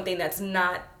that it's something that's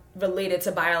not related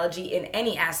to biology in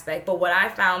any aspect, but what I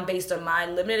found based on my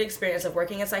limited experience of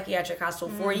working in psychiatric hospital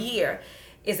for a year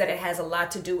is that it has a lot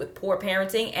to do with poor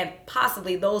parenting and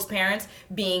possibly those parents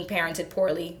being parented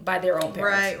poorly by their own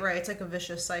parents. Right. It's like a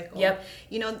vicious cycle. Yep.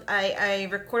 You know, I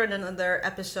recorded another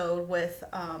episode with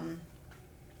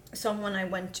someone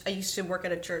I used to work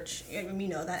at a church, you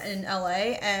know that, in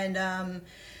LA, and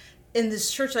in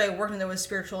this church that I worked in, there was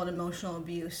spiritual and emotional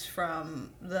abuse from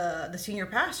the senior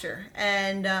pastor.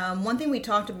 And one thing we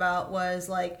talked about was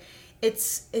like,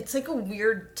 it's like a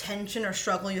weird tension or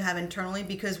struggle you have internally,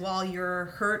 because while you're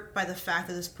hurt by the fact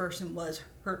that this person was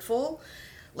hurtful,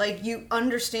 like you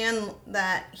understand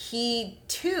that he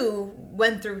too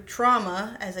went through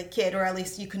trauma as a kid, or at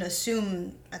least you can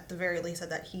assume at the very least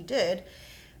that he did,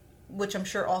 which I'm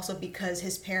sure also because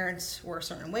his parents were a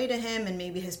certain way to him, and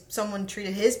maybe someone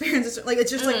treated his parents like,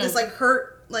 it's just like this like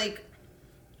hurt, like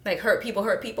hurt people.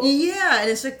 Yeah, and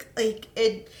it's like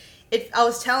it. I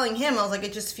was telling him, I was like,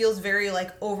 it just feels very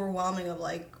like overwhelming of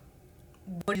like,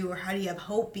 what do you, or how do you have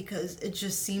hope? Because it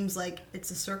just seems like it's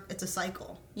a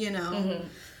cycle, you know?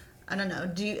 I don't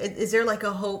know. Is there like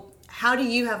a hope? How do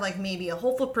you have like maybe a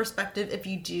hopeful perspective if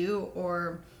you do,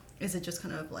 or is it just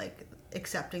kind of like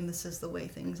accepting this is the way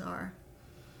things are?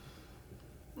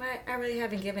 I really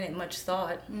haven't given it much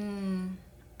thought.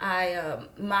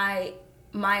 My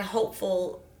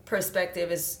hopeful perspective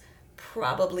is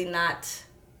probably not.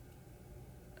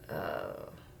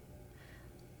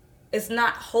 It's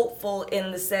not hopeful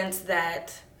in the sense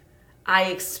that I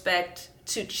expect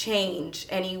to change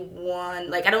anyone.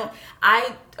 Like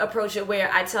I approach it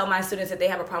where I tell my students that they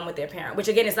have a problem with their parent, which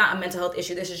again is not a mental health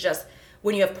issue. This is just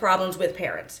when you have problems with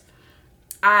parents.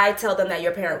 I tell them that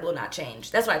your parent will not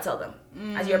change. That's what I tell them.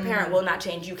 As your parent will not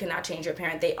change. You cannot change your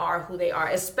parent. They are who they are,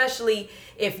 especially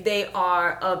if they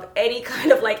are of any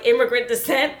kind of like immigrant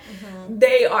descent.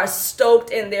 They are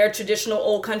stoked in their traditional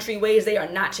old country ways. They are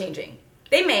not changing.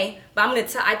 They may,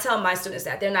 but I tell my students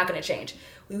that they're not going to change.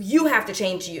 You have to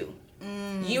change you.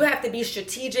 You have to be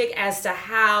strategic as to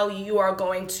how you are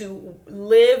going to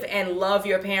live and love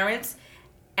your parents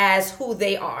as who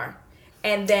they are.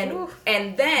 And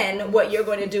then what you're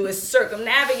going to do is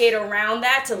circumnavigate around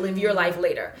that to live your life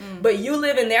later. But you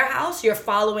live in their house, you're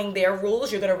following their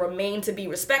rules, you're going to remain to be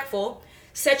respectful.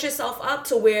 Set yourself up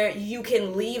to where you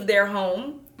can leave their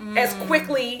home as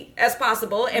quickly as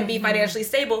possible and be financially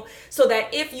stable, so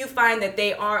that if you find that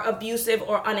they are abusive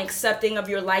or unaccepting of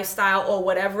your lifestyle or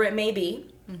whatever it may be,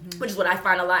 which is what I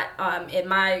find a lot in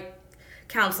my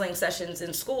counseling sessions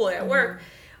in school and at work,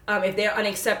 if they're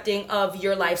unaccepting of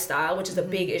your lifestyle, which is a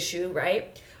big issue,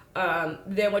 right?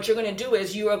 Then what you're going to do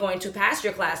is you are going to pass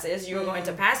your classes, you're going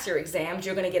to pass your exams,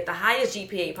 you're going to get the highest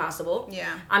GPA possible.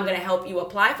 Yeah. I'm going to help you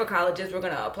apply for colleges, we're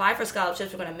going to apply for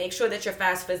scholarships, we're going to make sure that your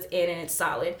FAFSA's in and it's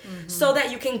solid, so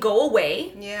that you can go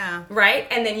away, right?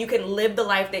 And then you can live the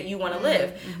life that you want to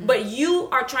live. But you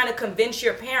are trying to convince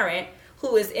your parent,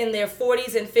 who is in their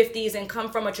 40s and 50s and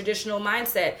come from a traditional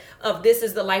mindset of this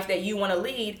is the life that you want to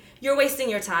lead, you're wasting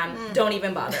your time. Don't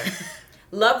even bother.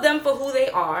 Love them for who they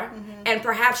are, and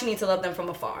perhaps you need to love them from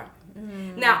afar.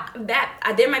 Now,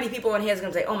 there might be people in here that's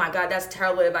going to say, oh my God, that's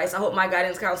terrible advice. I hope my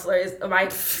kids' counselor is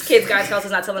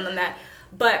not telling them that.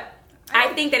 But I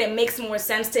think that it makes more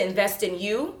sense to invest in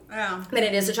you than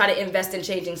it is to try to invest in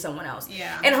changing someone else.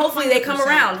 Yeah. And hopefully they come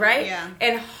around, right? Yeah.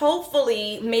 And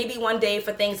hopefully maybe one day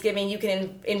for Thanksgiving you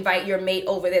can invite your mate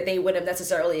over that they wouldn't have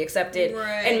necessarily accepted.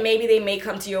 Right. And maybe they may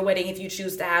come to your wedding if you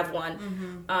choose to have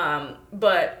one.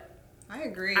 But I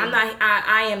agree.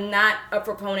 I am not a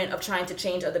proponent of trying to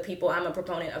change other people. I'm a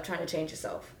proponent of trying to change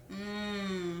yourself.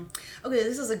 Okay,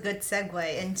 this is a good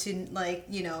segue into like,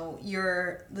 you know,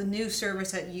 the new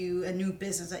service a new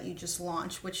business that you just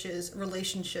launched, which is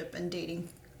relationship and dating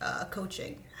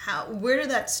coaching. Where did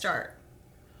that start?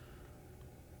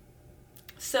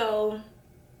 So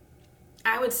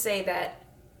I would say that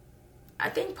I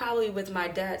think probably with my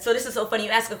dad. So this is so funny.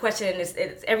 You ask a question and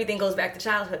it's everything goes back to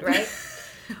childhood, right?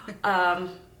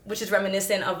 Which is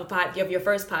reminiscent of your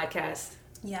first podcast.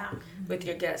 Yeah. with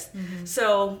your guests.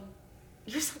 So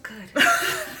you're so good.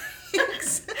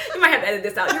 You might have to edit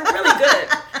this out. You're really good.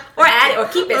 Or add it or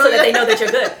keep it so that they know that you're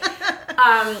good.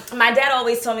 My dad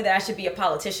always told me that I should be a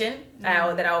politician,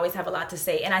 that I always have a lot to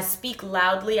say. And I speak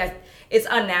loudly. It's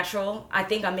unnatural. I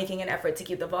think I'm making an effort to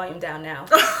keep the volume down now.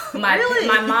 Really?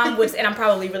 My mom would, and I'm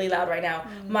probably really loud right now,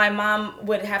 my mom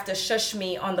would have to shush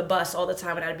me on the bus all the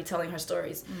time when I'd be telling her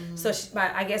stories. So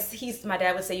I guess my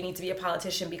dad would say you need to be a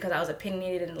politician because I was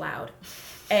opinionated and loud.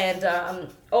 And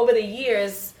over the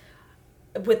years,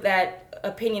 with that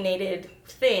opinionated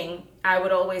thing, I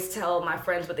would always tell my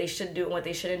friends what they should do and what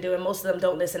they shouldn't do, and most of them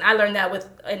don't listen. I learned that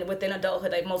within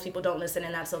adulthood, like most people don't listen,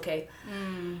 and that's okay.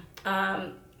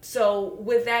 So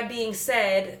with that being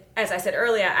said, as I said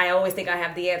earlier, I always think I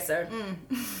have the answer.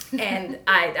 And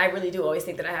I really do always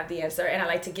think that I have the answer, and I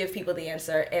like to give people the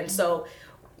answer. And so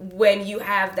when you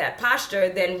have that posture,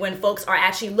 then when folks are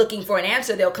actually looking for an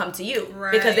answer, they'll come to you.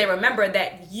 Right. Because they remember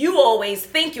that you always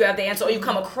think you have the answer, or you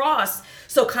come across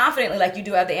so confidently like you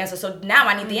do have the answer. So now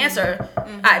I need the answer.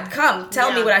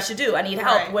 Tell me what I should do. I need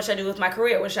help. Right. What should I do with my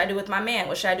career? What should I do with my man?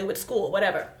 What should I do with school?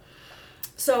 Whatever.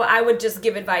 So I would just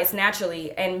give advice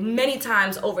naturally, and many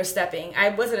times overstepping. I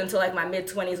wasn't until like my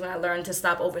mid-20s when I learned to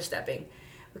stop overstepping,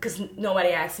 because nobody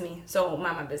asked me, so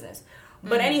mind my business.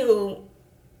 But anywho,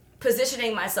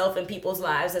 positioning myself in people's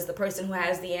lives as the person who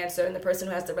has the answer and the person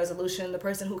who has the resolution, the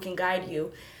person who can guide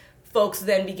you, folks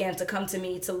then began to come to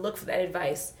me to look for that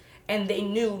advice. And they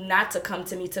knew not to come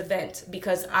to me to vent,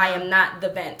 because I am not the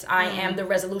vent. I am the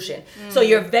resolution. So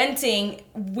you're venting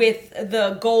with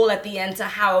the goal at the end to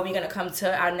how are we going to come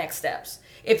to our next steps.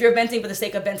 If you're venting for the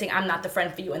sake of venting, I'm not the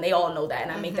friend for you. And they all know that.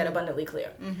 And I make that abundantly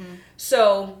clear.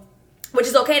 So, which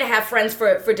is okay to have friends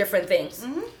for different things.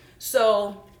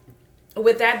 So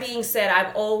with that being said,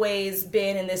 I've always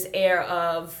been in this air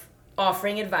of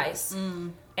offering advice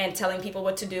and telling people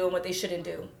what to do and what they shouldn't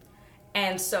do.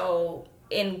 And so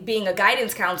in being a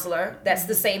guidance counselor, that's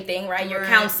the same thing, right? You're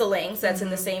counseling, so that's in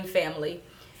the same family.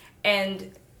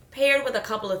 And paired with a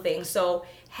couple of things. So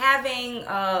having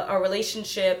a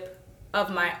relationship of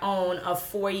my own of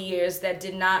 4 years that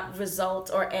did not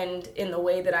result or end in the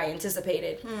way that I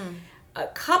anticipated,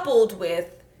 coupled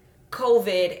with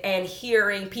COVID and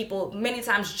hearing people many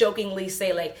times jokingly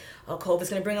say like, oh, COVID's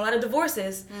going to bring a lot of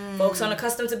divorces. Folks aren't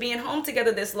accustomed to being home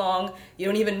together this long. You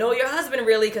don't even know your husband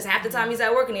really, because half the time he's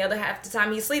at work and the other half the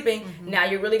time he's sleeping. Now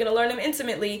you're really going to learn him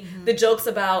intimately. The jokes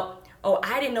about, oh,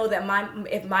 I didn't know that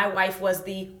if my wife was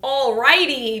the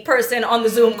alrighty person on the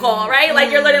Zoom call, right?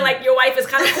 Like you're learning like your wife is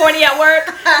kind of corny at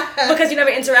work because you never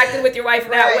interacted with your wife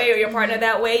that way or your partner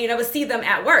that way. You never see them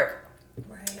at work.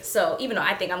 So even though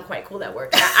I think I'm quite cool at work,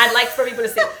 I'd like for people to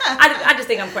see, I just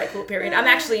think I'm quite cool, period. I'm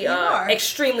actually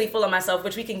extremely full of myself,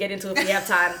 which we can get into if we have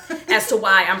time, as to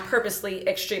why I'm purposely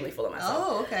extremely full of myself.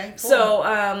 Oh, okay. Cool.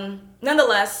 So,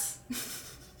 nonetheless,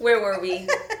 where were we?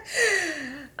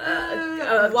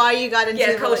 Why you got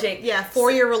into coaching.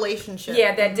 4-year relationship.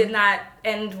 Yeah, that did not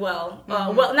end well.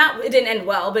 It didn't end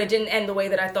well, but it didn't end the way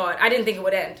that I thought. I didn't think it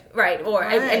would end, right? Or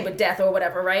end with death or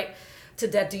whatever, right? To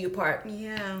death do you part.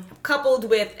 Yeah. Coupled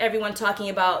with everyone talking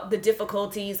about the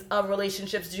difficulties of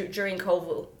relationships during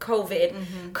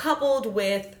COVID, coupled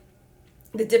with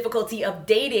the difficulty of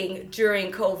dating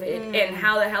during COVID, and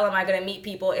how the hell am I going to meet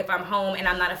people if I'm home and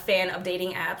I'm not a fan of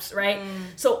dating apps, right?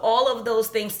 So all of those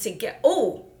things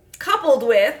coupled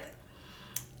with,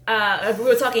 we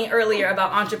were talking earlier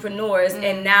about entrepreneurs,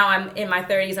 and now I'm in my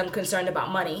 30s, I'm concerned about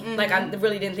money. Like I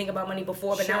really didn't think about money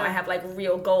before, but now I have like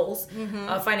real goals,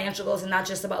 financial goals, and not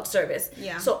just about service.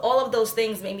 Yeah. So all of those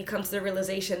things made me come to the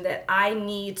realization that I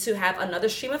need to have another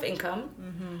stream of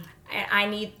income. And I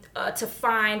need to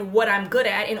find what I'm good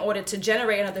at in order to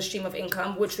generate another stream of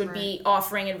income, which would be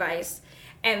offering advice.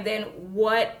 And then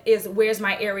where's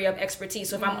my area of expertise?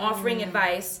 So if I'm offering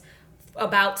advice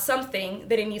about something,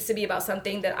 that it needs to be about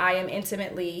something that I am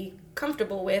intimately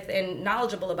comfortable with and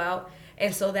knowledgeable about.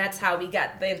 And so that's how we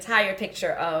got the entire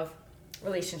picture of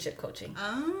relationship coaching.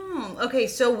 Oh, okay.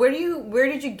 So where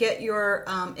did you get your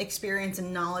experience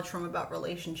and knowledge from about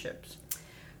relationships?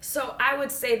 So I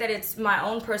would say that it's my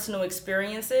own personal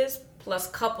experiences, plus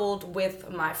coupled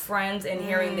with my friends and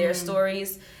hearing their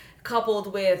stories,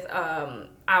 coupled with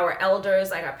our elders,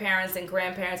 like our parents and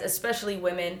grandparents, especially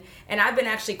women. And I've been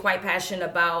actually quite passionate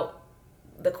about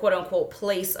the quote-unquote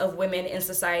place of women in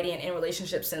society and in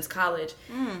relationships since college,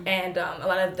 and a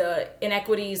lot of the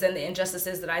inequities and the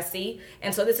injustices that I see.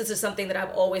 And so this is just something that I've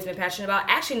always been passionate about.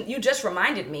 Actually, you just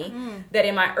reminded me that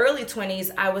in my early 20s,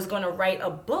 I was going to write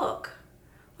a book.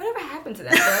 Whatever happened to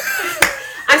that book?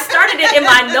 started it in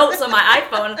my notes on my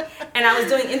iPhone, and I was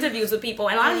doing interviews with people,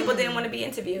 and a lot of people didn't want to be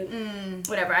interviewed.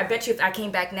 Whatever. I bet you if I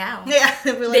came back now,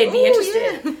 they'd be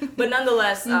interested. Yeah. But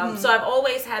nonetheless, so I've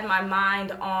always had my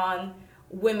mind on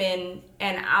women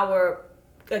and our,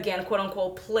 again, quote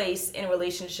unquote, place in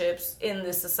relationships in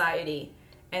this society.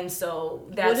 And so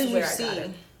that's where I got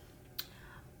it.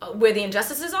 Where the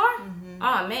injustices are?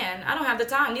 Oh man, I don't have the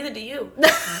time. Neither do you.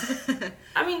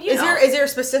 I mean, you know. Is there a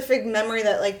specific memory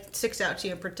that like sticks out to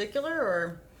you in particular,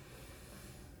 or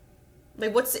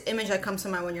like what's the image that comes to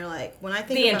mind when you're like, when I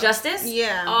think the injustice?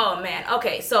 Yeah. Oh man.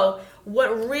 Okay, so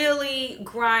what really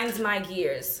grinds my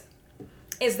gears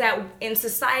is that in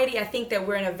society, I think that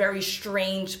we're in a very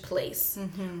strange place.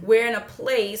 We're in a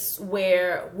place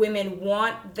where women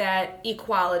want that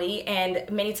equality and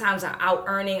many times are out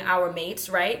earning our mates,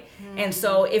 right? And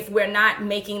so if we're not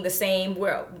making the same,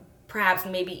 we're perhaps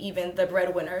maybe even the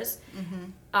breadwinners.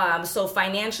 So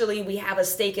financially, we have a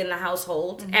stake in the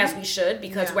household, as we should,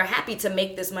 because we're happy to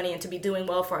make this money and to be doing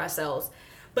well for ourselves.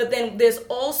 But then there's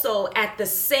also, at the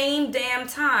same damn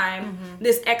time,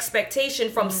 this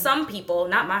expectation from some people,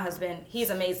 not my husband, he's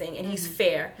amazing and he's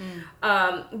fair.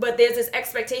 But there's this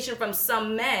expectation from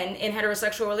some men in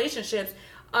heterosexual relationships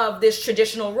of this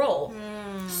traditional role.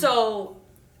 So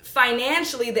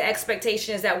financially, the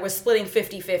expectation is that we're splitting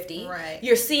 50-50. Right.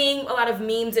 You're seeing a lot of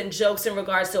memes and jokes in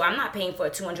regards to, I'm not paying for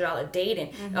a $200 date.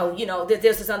 And, oh, you know,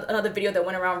 there's this another video that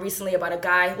went around recently about a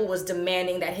guy who was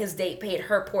demanding that his date paid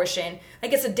her portion.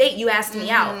 Like, it's a date, you asked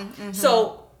me out.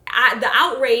 So the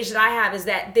outrage that I have is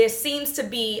that there seems to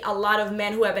be a lot of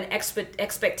men who have an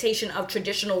expectation of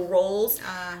traditional roles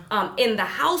in the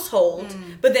household,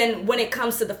 but then when it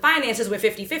comes to the finances, we're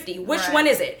 50-50. Which one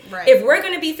is it? Right. If we're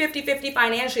going to be 50-50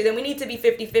 financially, then we need to be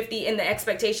 50-50 in the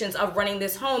expectations of running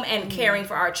this home and caring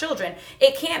for our children.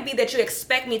 It can't be that you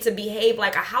expect me to behave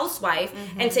like a housewife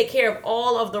and take care of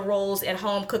all of the roles at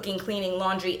home, cooking, cleaning,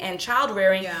 laundry, and child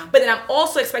rearing, but then I'm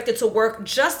also expected to work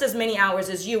just as many hours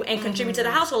as you and contribute to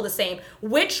the household the same.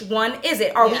 Which one is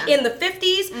it? Are we in the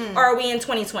 50s or are we in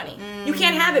 2020? You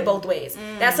can't have it both ways.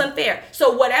 That's unfair.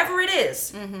 So whatever it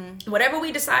is, whatever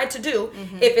we decide to do,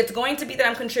 if it's going to be that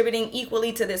I'm contributing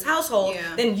equally to this household,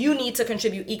 then you need to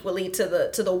contribute equally to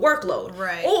the workload.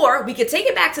 Right. Or we could take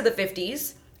it back to the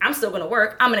 50s. I'm still going to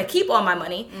work. I'm going to keep all my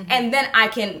money, and then I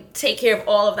can take care of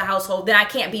all of the household. Then I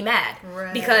can't be mad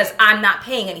because I'm not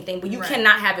paying anything. But you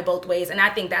cannot have it both ways, and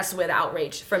I think that's where the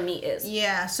outrage for me is.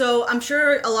 Yeah. So I'm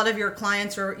sure a lot of your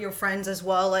clients or your friends as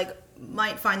well, like,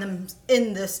 might find them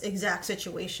in this exact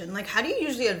situation. Like, how do you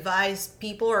usually advise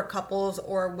people or couples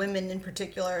or women in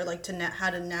particular, like, to how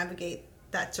to navigate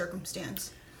that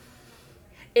circumstance?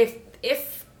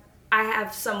 If I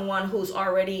have someone who's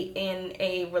already in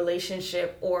a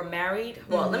relationship or married.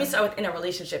 Well, let me start with in a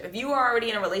relationship. If you are already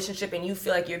in a relationship and you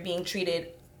feel like you're being treated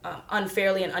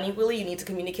unfairly and unequally, you need to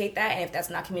communicate that. And if that's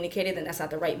not communicated, then that's not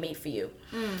the right mate for you.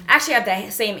 I actually have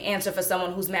that same answer for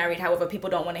someone who's married. However, people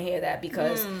don't want to hear that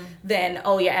because then,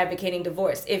 oh, you're advocating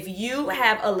divorce. If you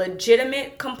have a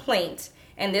legitimate complaint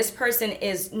and this person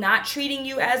is not treating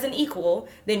you as an equal,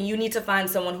 then you need to find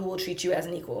someone who will treat you as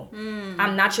an equal.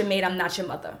 I'm not your mate, I'm not your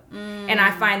mother. And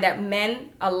I find that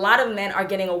a lot of men are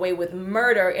getting away with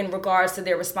murder in regards to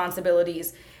their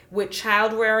responsibilities with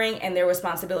child rearing and their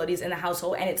responsibilities in the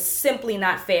household. And it's simply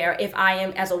not fair if I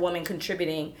am, as a woman,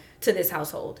 contributing to this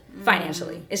household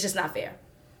financially. It's just not fair.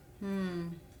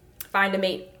 Find a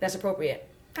mate that's appropriate.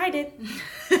 I did.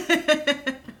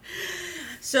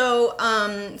 So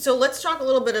let's talk a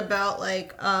little bit about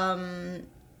like,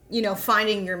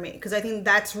 finding your mate, because I think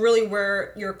that's really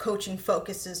where your coaching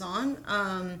focuses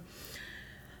on.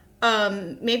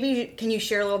 Maybe can you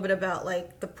share a little bit about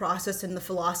like the process and the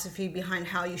philosophy behind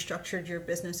how you structured your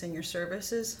business and your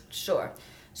services? Sure.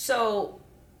 So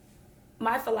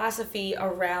my philosophy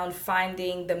around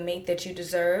finding the mate that you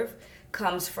deserve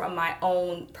comes from my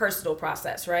own personal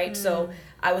process, right? So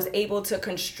I was able to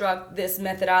construct this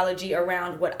methodology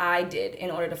around what I did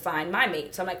in order to find my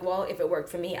mate. So I'm like, well, if it worked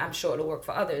for me, I'm sure it'll work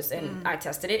for others. And I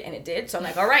tested it and it did. So I'm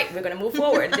like, all right, we're going to move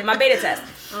forward. I did my beta test.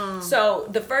 So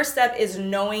the first step is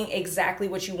knowing exactly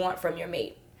what you want from your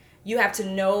mate. You have to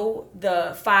know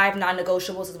the 5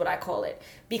 non-negotiables is what I call it.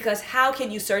 Because how can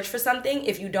you search for something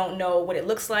if you don't know what it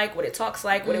looks like, what it talks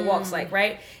like, what it walks like,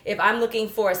 right? If I'm looking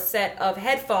for a set of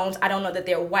headphones, I don't know that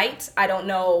they're white. I don't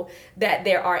know that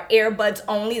there are earbuds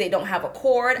only. They don't have a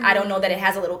cord. I don't know that it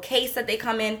has a little case that they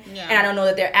come in. Yeah. And I don't know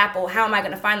that they're Apple. How am I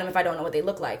going to find them if I don't know what they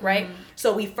look like, right?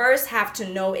 So we first have to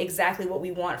know exactly what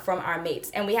we want from our mates.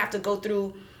 And we have to go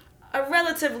through a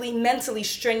relatively mentally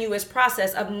strenuous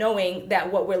process of knowing that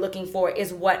what we're looking for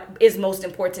is what is most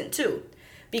important too.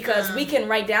 because we can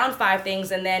write down 5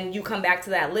 things and then you come back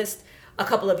to that list a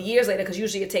couple of years later, because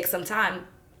usually it takes some time,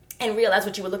 and realize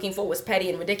what you were looking for was petty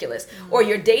and ridiculous. Or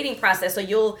your dating process, so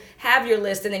you'll have your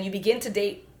list and then you begin to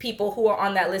date people who are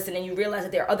on that list, and then you realize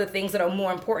that there are other things that are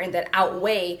more important that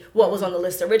outweigh what was on the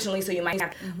list originally, so you might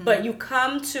have, but you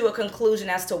come to a conclusion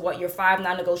as to what your 5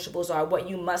 non-negotiables are, what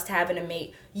you must have in a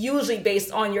mate, usually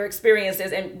based on your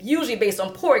experiences and usually based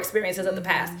on poor experiences of the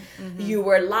past. You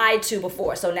were lied to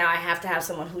before, so now I have to have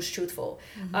someone who's truthful.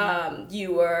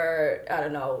 You were, I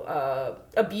don't know,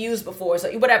 abused before,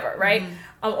 so whatever, right?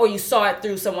 Or you saw it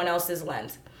through someone else's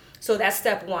lens. So that's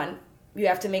step 1. You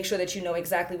have to make sure that you know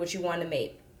exactly what you want to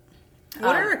mate.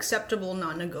 What are acceptable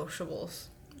non-negotiables?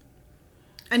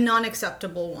 And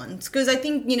non-acceptable ones? Because I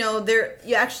think,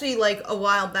 you actually, like, a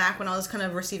while back when I was kind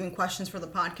of receiving questions for the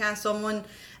podcast, someone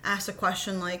asked a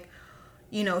question like,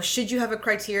 should you have a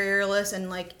criteria list? And,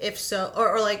 like, if so,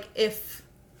 or like, if,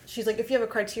 she's like, if you have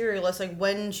a criteria list, like,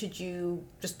 when should you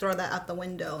just throw that out the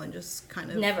window and just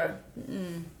kind of... Never.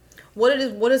 What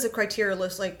is a criteria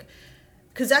list like?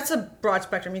 Because that's a broad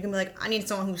spectrum. You can be like, I need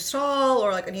someone who's tall,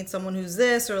 or like I need someone who's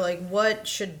this, or like what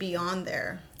should be on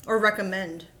there, or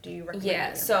recommend. Do you recommend?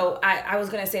 Yeah. So I was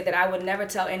gonna say that I would never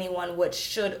tell anyone what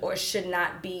should or should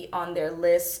not be on their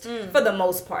list for the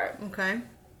most part. Okay.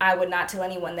 I would not tell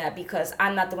anyone that, because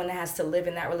I'm not the one that has to live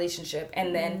in that relationship.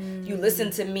 And then you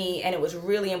listen to me, and it was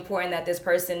really important that this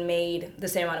person made the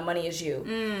same amount of money as you.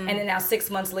 And then now 6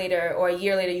 months later or a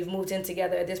year later, you've moved in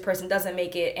together, this person doesn't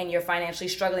make it, and you're financially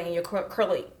struggling, and you're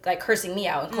cursing me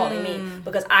out and calling me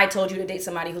because I told you to date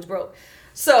somebody who's broke.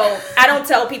 So I don't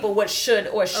tell people what should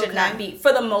or should not be,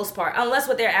 for the most part, unless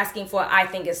what they're asking for I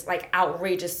think is like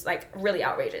outrageous, like really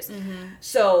outrageous.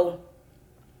 So...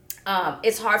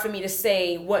 it's hard for me to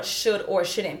say what should or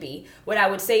shouldn't be. What I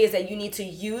would say is that you need to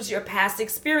use your past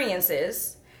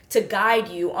experiences to guide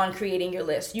you on creating your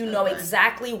list. You know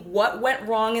exactly what went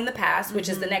wrong in the past, which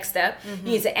is the next step.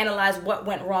 You need to analyze what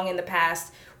went wrong in the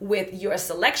past with your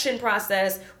selection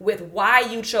process, with why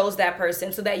you chose that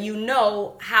person, so that you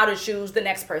know how to choose the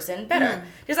next person better.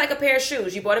 Just like a pair of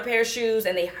shoes. You bought a pair of shoes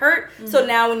and they hurt. So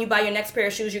now when you buy your next pair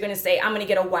of shoes, you're going to say, I'm going to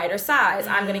get a wider size.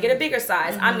 I'm going to get a bigger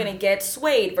size. I'm going to get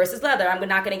suede versus leather. I'm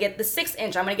not going to get the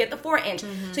 6-inch. I'm going to get the 4-inch.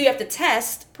 So you have to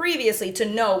test previously to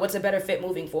know what's a better fit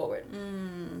moving forward.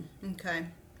 Okay.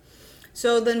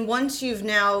 So then once you've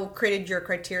now created your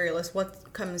criteria list,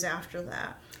 what comes after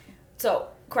that? So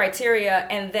criteria,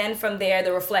 and then from there,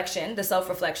 the reflection, the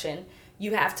self-reflection.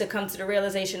 You have to come to the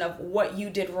realization of what you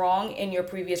did wrong in your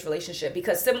previous relationship.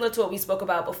 Because similar to what we spoke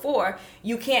about before,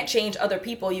 you can't change other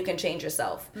people, you can change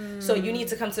yourself. So you need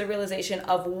to come to the realization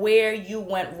of where you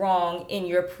went wrong in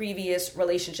your previous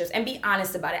relationships and be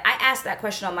honest about it. I ask that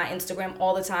question on my Instagram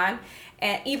all the time.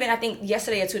 And even I think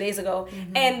yesterday or 2 days ago,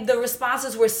 and the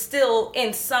responses were still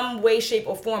in some way, shape,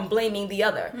 or form blaming the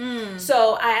other.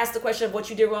 So I asked the question of what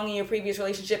you did wrong in your previous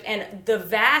relationship, and the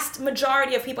vast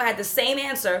majority of people had the same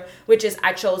answer, which is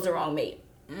I chose the wrong mate.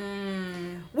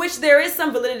 Which there is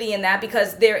some validity in that,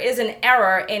 because there is an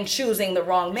error in choosing the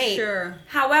wrong mate. Sure.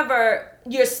 However,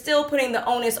 you're still putting the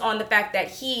onus on the fact that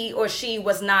he or she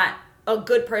was not a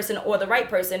good person or the right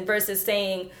person, versus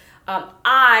saying,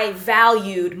 I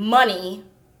valued money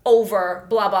over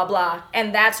blah, blah, blah,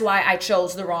 and that's why I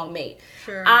chose the wrong mate.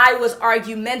 Sure. I was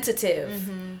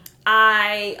argumentative.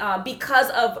 I, because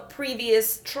of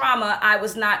previous trauma, I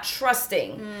was not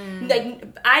trusting. Like,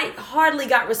 I hardly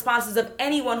got responses of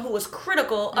anyone who was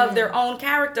critical of their own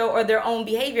character or their own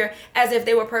behavior as if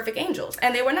they were perfect angels,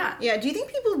 and they were not. Yeah, do you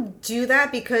think people do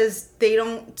that because they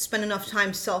don't spend enough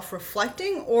time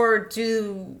self-reflecting, or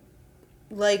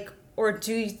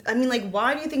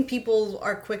why do you think people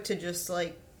are quick to just,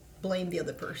 like, blame the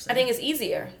other person? I think it's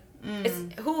easier. It's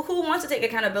who wants to take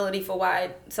accountability for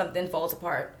why something falls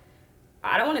apart?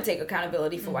 I don't want to take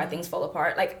accountability for why things fall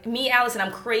apart. Like, me, Allison,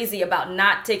 I'm crazy about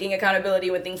not taking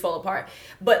accountability when things fall apart.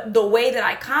 But the way that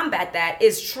I combat that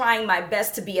is trying my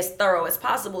best to be as thorough as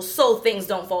possible so things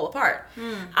don't fall apart.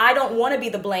 I don't want to be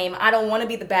the blame. I don't want to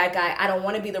be the bad guy. I don't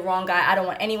want to be the wrong guy. I don't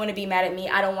want anyone to be mad at me.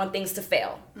 I don't want things to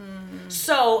fail.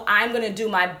 So I'm going to do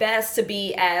my best to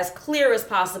be as clear as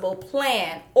possible,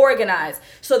 plan, organize,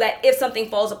 so that if something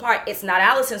falls apart, it's not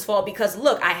Allison's fault, because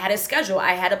look, I had a schedule,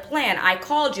 I had a plan, I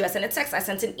called you, I sent a text, I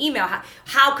sent an email.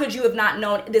 How could you have not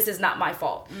known this is not my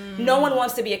fault? No one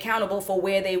wants to be accountable for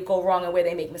where they go wrong and where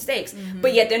they make mistakes,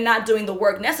 but yet they're not doing the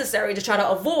work necessary to try to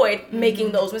avoid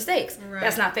making those mistakes. Right.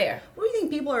 That's not fair. What do you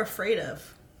think people are afraid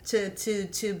of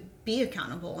to be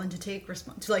accountable and to take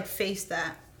to, like, face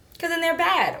that? Because then they're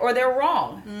bad or they're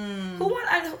wrong.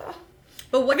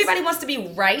 But everybody wants to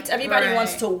be right. Everybody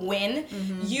wants to win.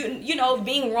 Mm-hmm. You know,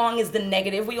 being wrong is the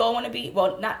negative. We all want to be,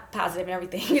 well, not positive and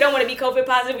everything. We don't want to be COVID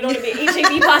positive. We don't want to be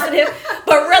HIV positive.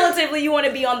 But relatively, you want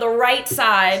to be on the right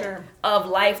side of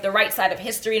life, the right side of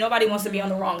history. Nobody wants to be on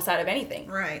the wrong side of anything.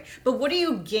 Right. But what do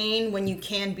you gain when you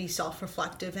can be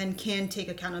self-reflective and can take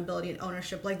accountability and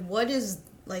ownership? Like,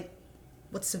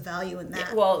 what's the value in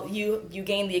that? Well, you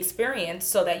gain the experience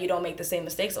so that you don't make the same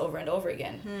mistakes over and over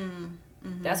again.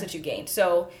 Mm-hmm. That's what you gain.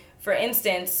 So, for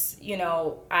instance, you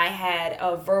know, I had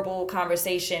a verbal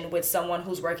conversation with someone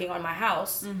who's working on my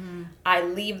house. Mm-hmm. I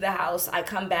leave the house, I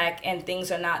come back, and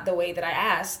things are not the way that I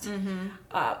asked. Mm-hmm.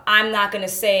 I'm not going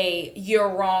to say you're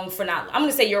wrong for not. I'm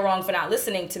going to say you're wrong for not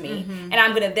listening to me, and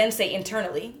I'm going to then say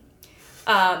internally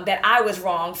that I was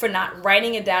wrong for not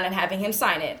writing it down and having him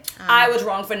sign it. I was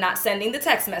wrong for not sending the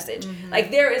text message.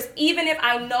 Like, there is, even if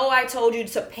I know I told you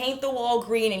to paint the wall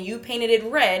green and you painted it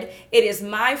red, it is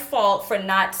my fault for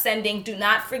not sending, do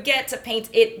not forget to paint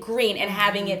it green and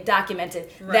having it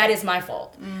documented. Right. That is my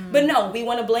fault. But no, we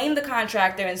want to blame the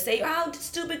contractor and say, how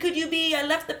stupid could you be? I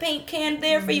left the paint can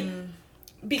there for you.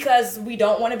 Because we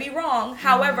don't want to be wrong.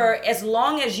 However, as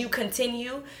long as you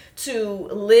continue to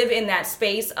live in that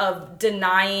space of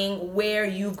denying where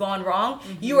you've gone wrong,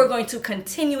 you are going to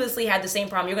continuously have the same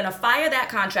problem. You're going to fire that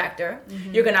contractor.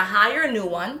 You're going to hire a new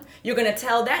one. You're going to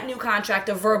tell that new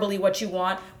contractor verbally what you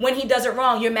want. When he does it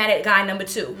wrong, you're mad at guy number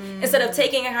 2. Instead of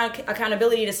taking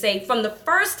accountability to say, from the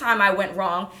first time I went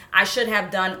wrong, I should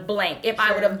have done blank. If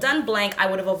I would have done blank, I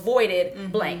would have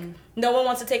avoided blank. No one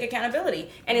wants to take accountability,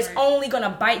 and it's only going to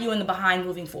bite you in the behind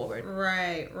moving forward.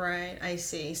 Right. I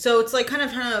see. So it's like kind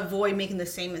of trying to avoid making the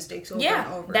same mistakes over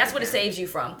and over. That's what it saves you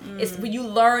from. It's when you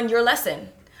learn your lesson.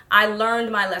 I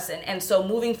learned my lesson, and so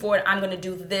moving forward, I'm going to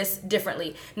do this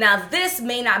differently. Now, this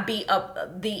may not be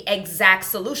the exact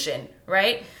solution,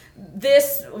 right?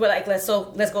 Let's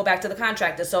go back to the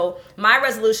contractor. So my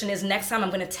resolution is next time I'm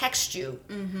going to text you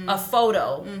a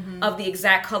photo of the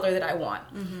exact color that I want,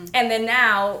 and then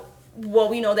now. Well,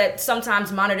 we know that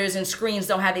sometimes monitors and screens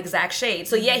don't have exact shades.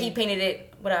 So yeah, he painted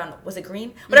it, was it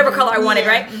green? Whatever color I wanted,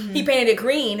 right? He painted it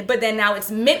green, but then now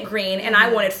it's mint green and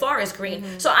I wanted forest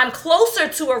green. So I'm closer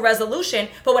to a resolution,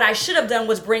 but what I should have done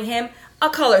was bring him a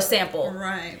color sample.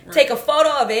 Right. Take a photo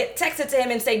of it, text it to him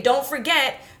and say, don't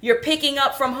forget, you're picking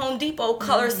up from Home Depot,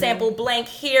 color sample blank,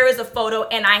 here is a photo,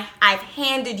 and I've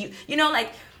handed you. You know,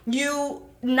 like,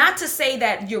 not to say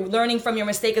that you're learning from your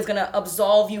mistake is going to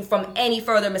absolve you from any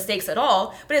further mistakes at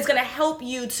all, but it's going to help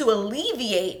you to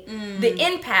alleviate the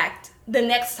impact the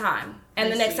next time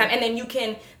and the next time. And then you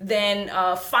can then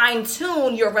fine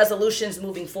tune your resolutions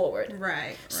moving forward.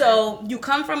 Right. So you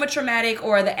come from a traumatic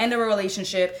or the end of a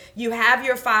relationship, you have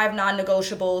your 5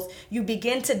 non-negotiables, you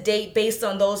begin to date based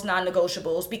on those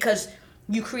non-negotiables because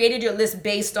you created your list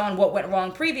based on what went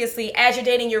wrong previously. As you're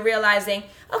dating, you're realizing,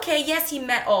 okay, yes, he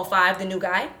met all 5, the new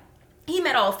guy. He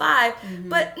met all 5,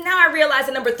 but now I realize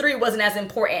that number 3 wasn't as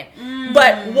important.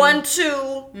 But 1,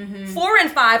 2, 4,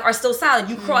 and 5 are still solid.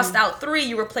 You crossed out 3,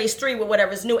 you replaced 3 with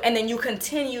whatever's new, and then you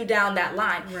continue down that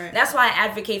line. Right. That's why I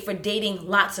advocate for dating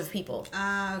lots of people.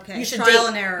 Okay. You should trial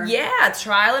and error. Yeah,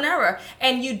 trial and error.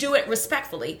 And you do it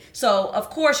respectfully. So, of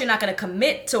course, you're not going to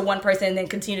commit to one person and then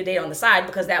continue to date on the side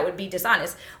because that would be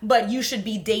dishonest. But you should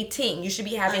be dating. You should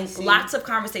be having lots of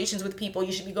conversations with people.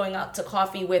 You should be going out to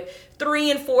coffee with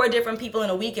 3 and 4 different people in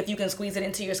a week if you can squeeze it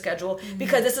into your schedule,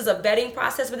 because this is a vetting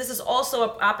process, but this is also an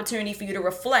opportunity for you to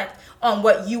reflect on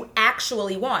what you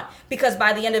actually want, because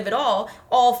by the end of it all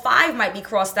 5 might be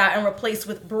crossed out and replaced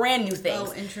with brand new things.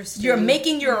 Oh, interesting. You're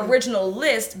making your original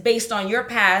list based on your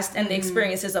past and the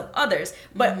experiences of others,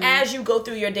 but as you go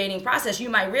through your dating process, you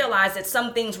might realize that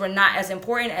some things were not as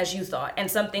important as you thought,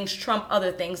 and some things trump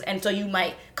other things, and so you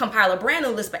might compile a brand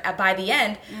new list by the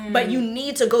end, but you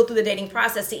need to go through the dating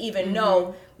process to even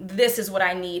know this is what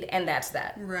I need, and that's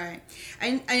that. Right.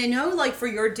 And I know, like, for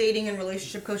your dating and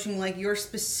relationship coaching, like, your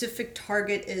specific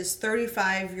target is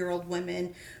 35-year-old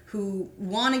women who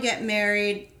want to get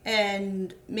married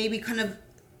and maybe kind of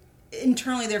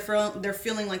internally they're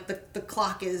feeling like the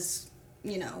clock is,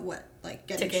 you know, what, like,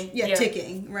 getting ticking.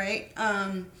 Ticking, right?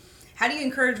 How do you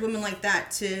encourage women like that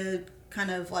to kind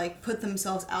of like put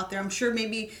themselves out there? I'm sure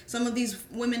maybe some of these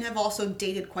women have also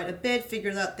dated quite a bit,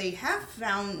 figured out they have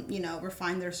found, you know,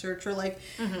 refined their search, or like,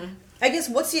 I guess,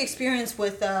 what's the experience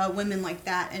with women like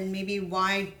that, and maybe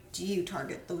why do you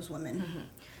target those women?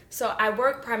 So I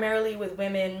work primarily with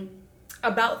women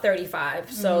about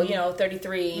 35, so, you know,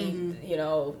 33, you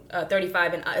know,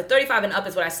 35 and up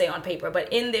is what I say on paper,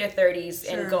 but in their 30s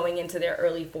and going into their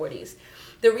early 40s.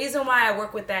 The reason why I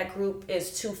work with that group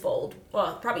is twofold.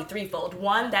 Well, probably threefold.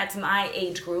 One, that's my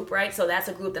age group, right? So that's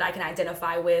a group that I can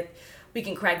identify with. We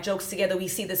can crack jokes together. We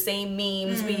see the same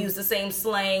memes. We use the same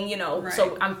slang, you know,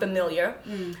 so I'm familiar.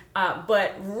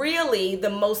 But really, the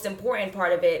most important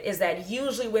part of it is that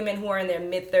usually women who are in their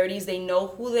mid-30s, they know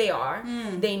who they are.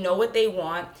 They know what they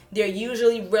want. They're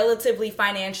usually relatively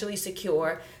financially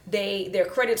secure. Their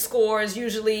credit score is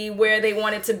usually where they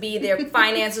want it to be. Their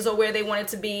finances are where they want it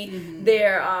to be. They,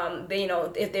 you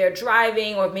know, if they're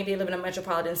driving, or maybe they live in a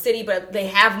metropolitan city, but they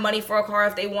have money for a car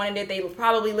if they wanted it. They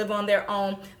probably live on their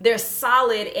own. They're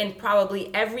solid in probably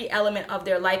every element of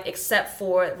their life except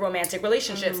for romantic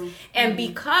relationships. And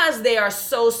because they are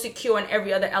so secure in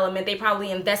every other element, they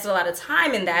probably invested a lot of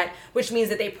time in that, which means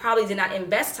that they probably did not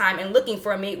invest time in looking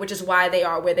for a mate, which is why they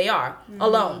are where they are,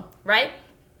 alone, right?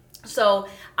 So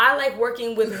I like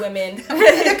working with women.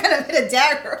 That kind of hit a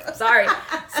dagger. Sorry.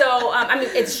 So I mean,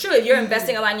 it's true. If you're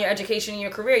investing a lot in your education and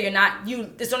your career,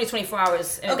 it's only 24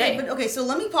 hours in a day. Okay, so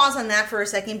let me pause on that for a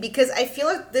second, because I feel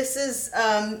like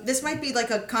this might be like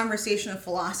a conversation of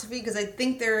philosophy, because I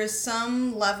think there is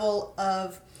some level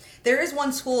of, there is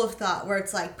one school of thought where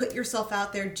it's like, put yourself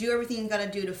out there, do everything you got to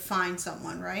do to find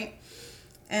someone, right?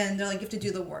 And they're like, you have to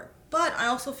do the work. But I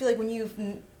also feel like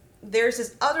there's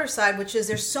this other side, which is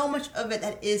there's so much of it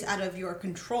that is out of your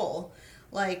control,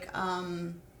 like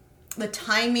the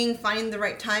timing, finding the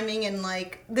right timing, and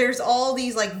like there's all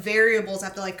these like variables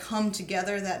have to like come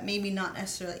together that maybe not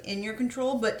necessarily in your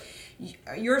control. But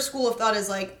your school of thought is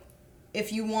like,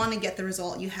 if you want to get the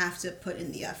result, you have to put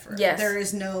in the effort. Yes. There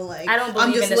is no like, I don't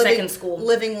believe in the second school.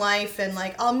 Living life and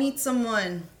like, I'll meet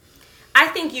someone. I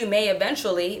think you may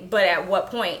eventually, but at what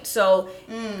point? So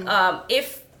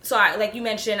like you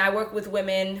mentioned, I work with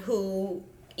women who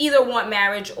either want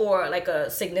marriage or like a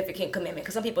significant commitment,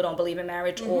 because some people don't believe in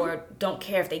marriage or don't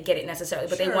care if they get it necessarily,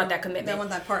 but they want that commitment. They want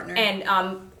that partner. And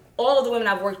all of the women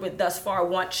I've worked with thus far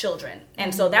want children.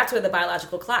 And so that's where the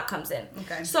biological clock comes in.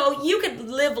 Okay. So you could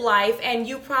live life, and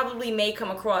you probably may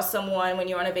come across someone when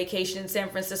you're on a vacation in San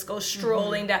Francisco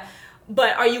strolling down.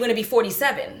 But are you going to be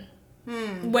 47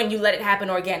 when you let it happen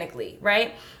organically,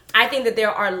 right? I think that there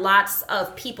are lots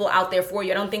of people out there for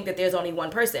you. I don't think that there's only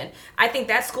one person. I think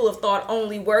that school of thought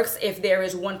only works if there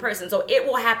is one person. So it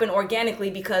will happen organically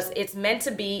because it's meant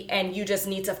to be, and you just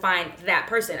need to find that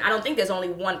person. I don't think there's only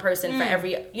one person for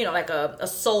every, like a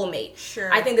soulmate.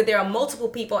 Sure. I think that there are multiple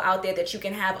people out there that you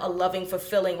can have a loving,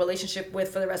 fulfilling relationship with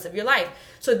for the rest of your life.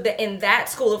 So in that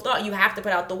school of thought, you have to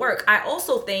put out the work. I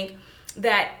also think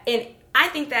that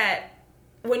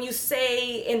when you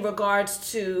say in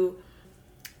regards to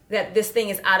that this thing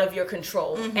is out of your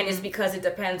control, and it's because it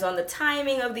depends on the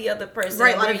timing of the other person,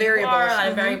 right? A lot of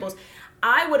variables.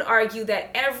 I would argue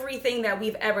that everything that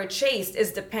we've ever chased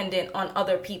is dependent on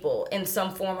other people in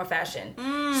some form or fashion.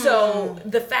 So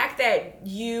the fact that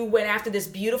you went after this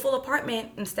beautiful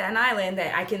apartment in Staten Island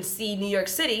that I can see New York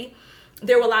City,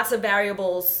 there were lots of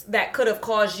variables that could have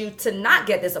caused you to not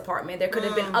get this apartment. There could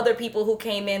have been other people who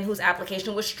came in whose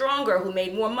application was stronger, who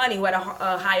made more money, who had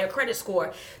a higher credit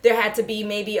score. There had to be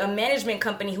maybe a management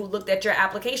company who looked at your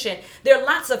application. There are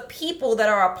lots of people that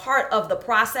are a part of the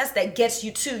process that gets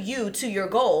you to your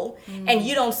goal. And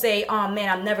you don't say, oh man,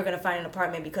 I'm never going to find an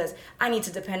apartment because I need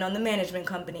to depend on the management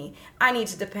company. I need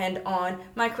to depend on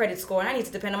my credit score. And I need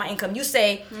to depend on my income. You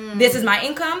say, this is my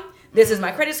income. This is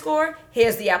my credit score.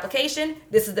 Here's the application.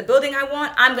 This is the building I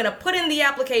want. I'm going to put in the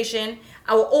application.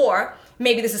 Or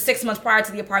maybe this is 6 months prior to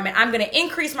the apartment. I'm going to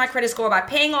increase my credit score by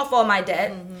paying off all my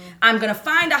debt. I'm going to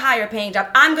find a higher paying job.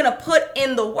 I'm going to put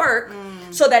in the work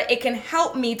so that it can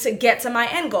help me to get to my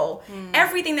end goal.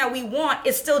 Everything that we want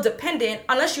is still dependent,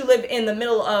 unless you live in the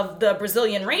middle of the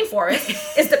Brazilian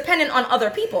rainforest, is dependent on other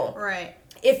people. Right.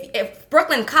 If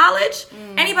Brooklyn College,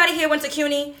 anybody here went to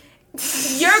CUNY?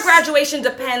 Your graduation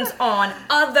depends on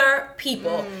other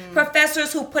people.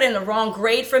 Professors who put in the wrong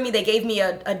grade for me, they gave me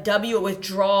a W, a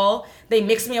withdrawal. They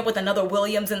mixed me up with another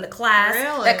Williams in the class.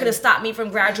 Really? That could have stopped me from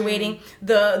graduating.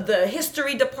 The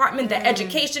history department, the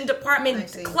education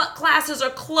department, classes are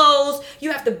closed.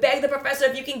 You have to beg the professor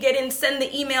if you can get in, send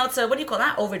the email to, what do you call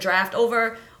that? Overdraft,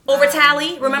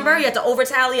 overtally, remember? You had to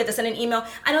overtally, you had to send an email.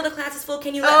 I know the class is full,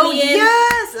 can you let me in?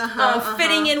 Yes!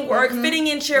 Fitting in work, fitting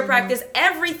in cheer practice.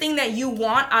 Everything that you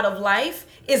want out of life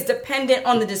is dependent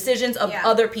on the decisions of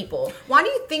other people. Why do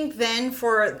you think then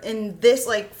for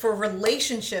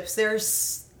relationships, there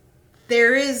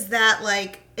is that,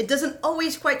 like, it doesn't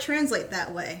always quite translate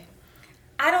that way?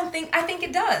 I think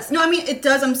it does. No, I mean it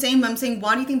does. I'm saying,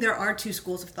 why do you think there are two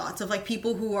schools of thoughts of like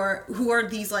people who are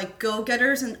these like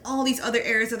go-getters in all these other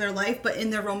areas of their life, but in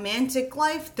their romantic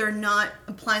life, they're not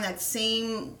applying that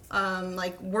same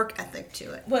like work ethic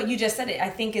to it. Well, you just said it. I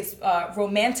think it's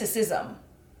romanticism.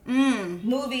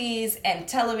 Movies and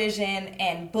television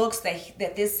and books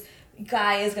that this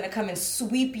guy is gonna come and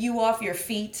sweep you off your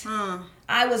feet.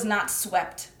 I was not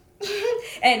swept.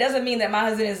 And it doesn't mean that my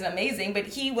husband isn't amazing, but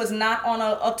he was not on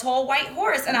a tall white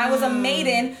horse, and I was a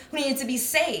maiden who needed to be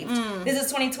saved. This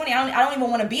is 2020. I don't even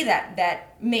want to be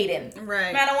that maiden.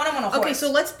 Right. Man, I don't want him on a horse. Okay,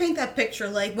 so let's paint that picture.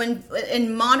 Like when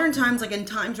in modern times, like in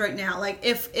times right now, like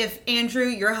if Andrew,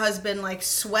 your husband, like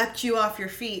swept you off your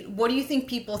feet, what do you think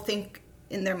people think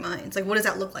in their minds? Like, what does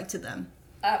that look like to them?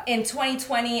 In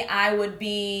 2020, I would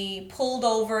be pulled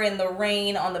over in the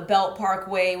rain on the Belt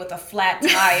Parkway with a flat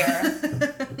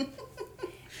tire.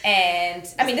 And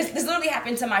I mean, this literally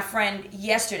happened to my friend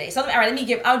yesterday. So, all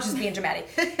right, I was just being dramatic.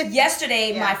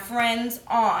 Yesterday, my friend's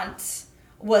aunt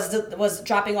was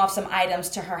dropping off some items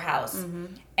to her house.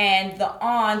 And the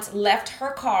aunt left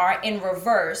her car in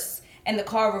reverse, and the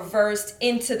car reversed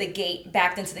into the gate,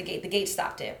 backed into the gate. The gate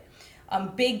stopped it.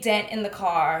 Big dent in the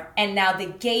car, and now the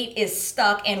gate is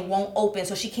stuck and won't open,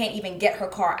 so she can't even get her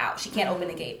car out. She can't open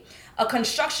the gate. A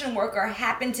construction worker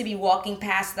happened to be walking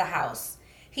past the house.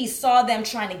 He saw them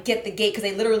trying to get the gate because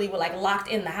they literally were like locked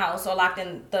in the house or locked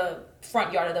in the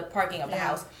front yard of the parking of the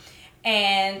house.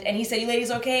 And he said, "You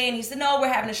ladies okay?" And he said, "No,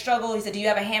 we're having a struggle." He said, "Do you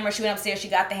have a hammer?" She went upstairs. She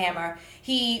got the hammer.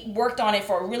 He worked on it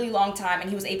for a really long time, and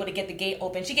he was able to get the gate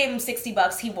open. She gave him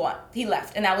 $60. He won. He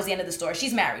left, and that was the end of the story.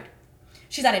 She's married.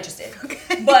 She's not interested.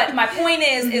 Okay. But my point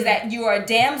is that you are a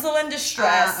damsel in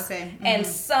distress, and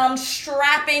some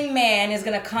strapping man is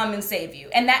going to come and save you.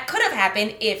 And that could have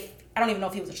happened if, I don't even know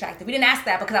if he was attractive. We didn't ask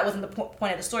that because that wasn't the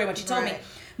point of the story when she told me.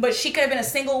 But she could have been a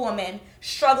single woman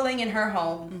struggling in her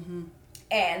home,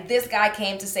 and this guy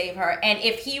came to save her. And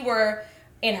if he were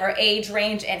in her age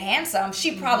range and handsome,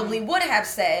 she probably would have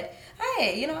said,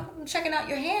 "Hey, I'm checking out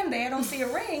your hand there. I don't see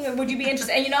a ring. Would you be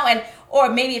interested?" And or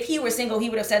maybe if he were single, he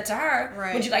would have said to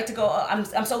her, "Would you like to go? I'm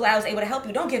so glad I was able to help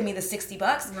you. Don't give me the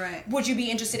 $60. Right. Would you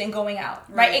be interested in going out?"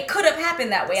 Right. It could have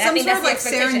happened that way. And Some I think sort that's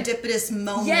of the like expectation. serendipitous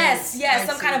moment. Yes.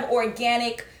 Some kind of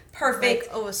organic,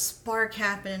 perfect. Like, a spark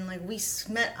happened. Like we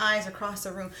met eyes across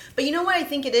the room. But you know what I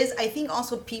think it is? I think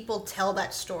also people tell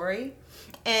that story,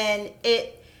 and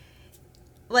it.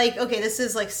 Like, okay, this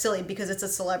is like silly because it's a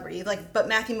celebrity. Like, but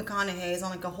Matthew McConaughey is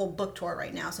on like a whole book tour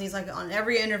right now. So he's like on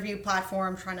every interview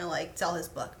platform trying to like sell his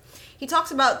book. He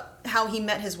talks about how he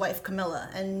met his wife Camilla,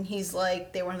 and he's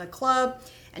like, they were in a club,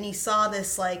 and he saw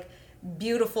this like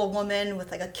beautiful woman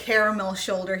with like a caramel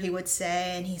shoulder, he would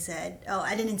say, and he said, "Oh,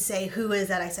 I didn't say who is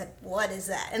that. I said, what is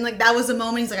that?" And like that was the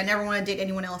moment he's like, "I never want to date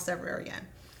anyone else ever again."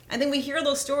 I think we hear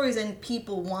those stories and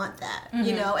people want that,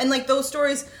 and like those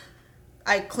stories.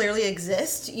 I clearly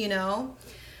exist,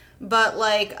 but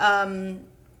like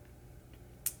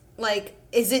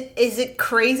is it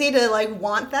crazy to like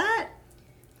want that?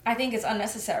 I think it's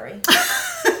unnecessary.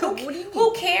 What do you mean?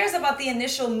 Who cares about the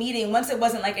initial meeting once it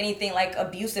wasn't like anything like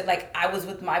abusive, like I was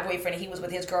with my boyfriend and he was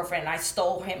with his girlfriend and I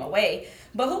stole him away?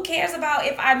 But who cares about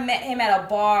if I met him at a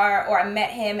bar or I met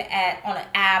him on an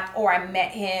app or I met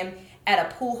him at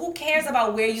a pool? Who cares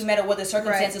about where you met or what the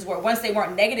circumstances were once they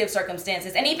weren't negative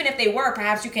circumstances? And even if they were,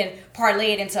 perhaps you can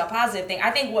parlay it into a positive thing. I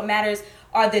think what matters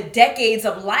are the decades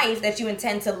of life that you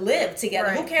intend to live together.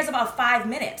 Who cares about 5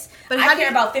 minutes? But I care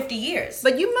about 50 years.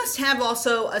 But you must have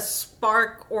also a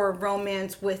spark or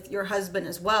romance with your husband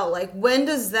as well. Like, when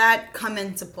does that come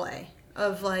into play?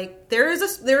 Of like, there is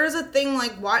a thing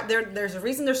like, why there's a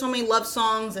reason there's so many love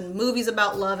songs and movies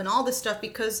about love and all this stuff,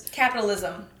 because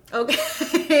capitalism.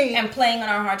 Okay. And playing on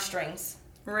our heartstrings.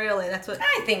 Really? That's what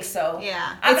I think so.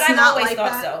 Yeah. I've always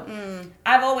thought so.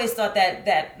 I've always thought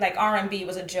that like R&B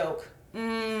was a joke.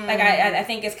 Like I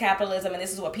think it's capitalism, and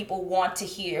this is what people want to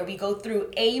hear. We go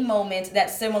through a moment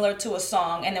that's similar to a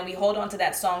song, and then we hold on to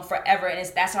that song forever, and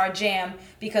that's our jam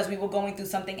because we were going through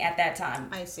something at that time.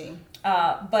 I see.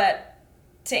 But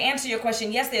to answer your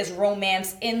question, yes, there's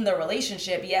romance in the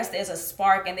relationship. Yes, there's a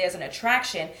spark and there's an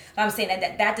attraction. But I'm saying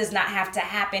that does not have to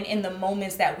happen in the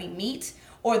moments that we meet,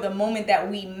 or the moment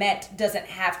that we met doesn't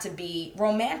have to be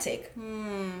romantic.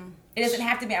 It doesn't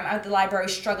have to be, I'm at the library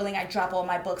struggling, I drop all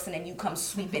my books, and then you come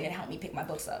sweep in and help me pick my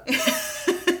books up.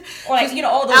 Or like,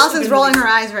 all those Allison's rolling her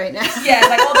eyes right now. Yeah, it's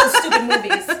like all those stupid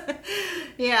movies.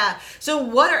 Yeah. So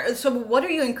what are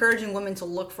you encouraging women to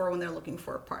look for when they're looking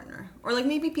for a partner? Or like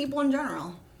maybe people in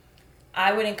general?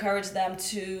 I would encourage them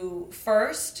to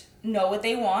first know what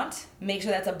they want, make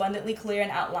sure that's abundantly clear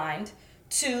and outlined.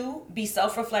 2, be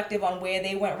self-reflective on where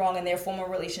they went wrong in their former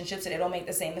relationships so they don't make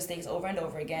the same mistakes over and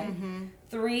over again.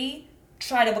 3,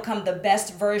 try to become the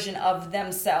best version of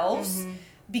themselves,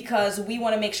 because we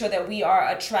want to make sure that we are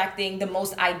attracting the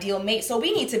most ideal mate. So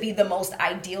we need to be the most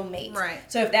ideal mate. Right.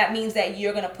 So if that means that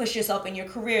you're going to push yourself in your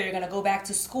career, you're going to go back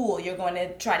to school, you're going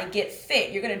to try to get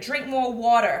fit, you're going to drink more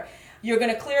water, you're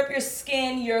going to clear up your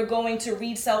skin, you're going to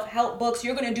read self-help books,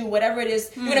 you're going to do whatever it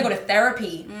is, you're going to go to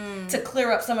therapy to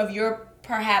clear up some of your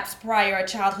perhaps prior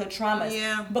childhood traumas.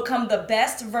 Yeah. Become the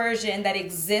best version that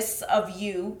exists of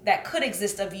you, that could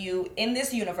exist of you in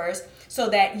this universe, so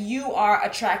that you are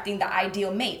attracting the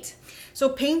ideal mate. So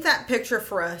paint that picture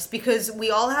for us, because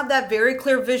we all have that very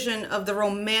clear vision of the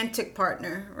romantic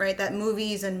partner, right? That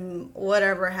movies and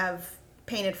whatever have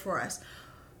painted for us.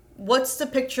 What's the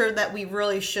picture that we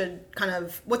really should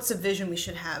what's the vision we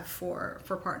should have for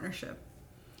partnership?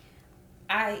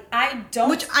 I don't...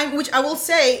 Which I will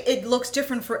say, it looks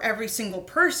different for every single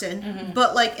person,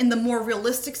 but like in the more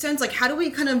realistic sense, like how do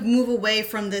we kind of move away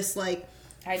from this like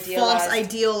false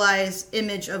idealized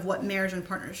image of what marriage and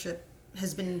partnership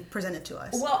has been presented to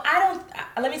us? Well,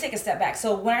 let me take a step back.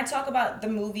 So when I talk about the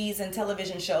movies and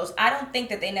television shows, I don't think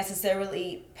that they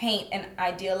necessarily paint an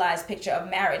idealized picture of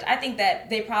marriage. I think that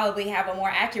they probably have a more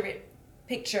accurate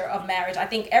picture of marriage. I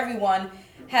think everyone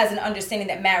has an understanding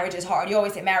that marriage is hard. You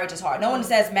always say marriage is hard. No one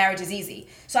says marriage is easy.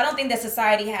 So I don't think that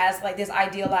society has like this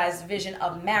idealized vision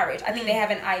of marriage. I think they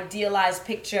have an idealized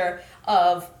picture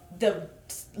of the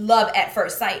love at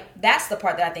first sight. That's the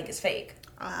part that I think is fake.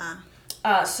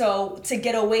 So to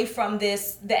get away from the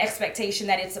expectation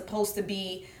that it's supposed to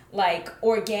be like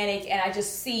organic and I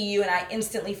just see you and I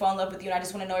instantly fall in love with you and I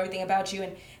just want to know everything about you,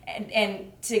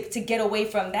 and to get away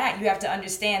from that, you have to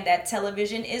understand that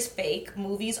television is fake,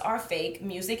 movies are fake,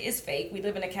 music is fake. We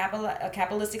live in a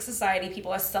capitalistic society.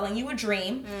 People are selling you a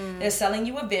dream, they're selling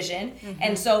you a vision,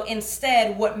 and so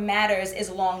instead what matters is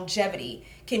longevity.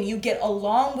 Can you get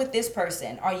along with this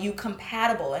person? Are you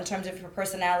compatible in terms of your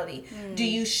personality? Do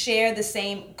you share the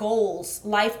same goals,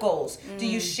 life goals? Do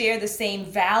you share the same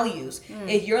values?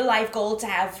 Is your life goal to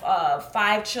have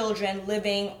 5 children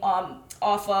living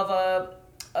off of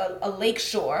a lake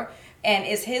shore, and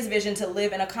is his vision to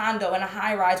live in a condo in a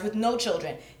high rise with no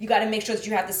children? You got to make sure that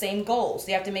you have the same goals.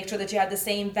 You have to make sure that you have the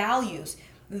same values.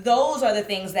 Those are the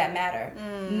things that matter,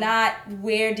 not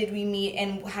where did we meet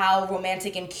and how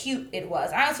romantic and cute it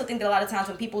was. I also think that a lot of times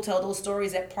when people tell those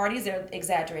stories at parties, they're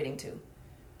exaggerating too.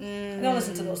 Don't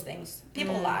listen to those things.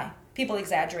 People lie. People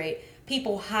exaggerate.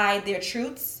 People hide their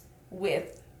truths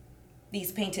with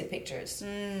these painted pictures.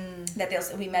 That they'll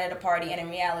say, we met at a party and in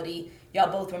reality,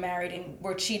 y'all both were married and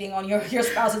were cheating on your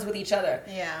spouses with each other.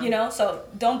 Yeah. You know, so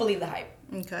don't believe the hype.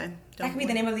 Okay. That could be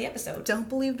the name of the episode. Don't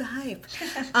believe the hype.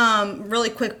 Really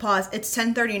quick pause. It's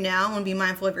 10:30 now. I want to be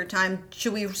mindful of your time.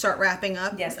 Should we start wrapping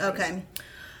up? Yes, please. Okay.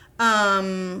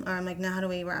 I'm like, now how do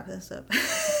we wrap this up?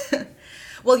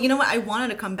 Well, you know what? I wanted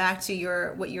to come back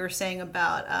to what you were saying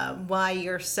about why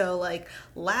you're so like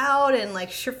loud and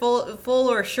like full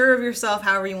or sure of yourself,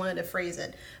 however you wanted to phrase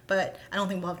it. But I don't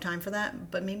think we'll have time for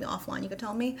that. But maybe offline you could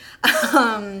tell me.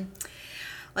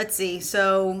 Let's see.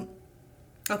 So,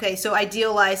 okay. So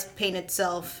idealized painted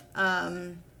self. All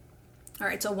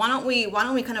right. So why don't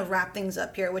we kind of wrap things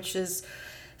up here, which is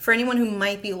for anyone who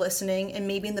might be listening and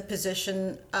maybe in the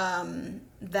position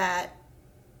that,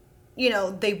 you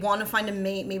know, they want to find a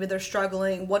mate, maybe they're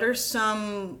struggling. What are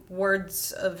some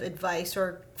words of advice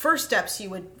or first steps you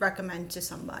would recommend to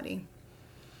somebody?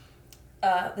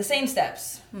 The same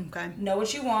steps. Okay. Know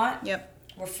what you want. Yep.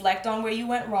 Reflect on where you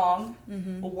went wrong.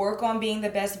 Work on being the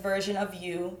best version of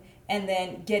you, and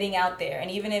then getting out there.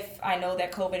 And even if I know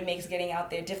that COVID makes getting out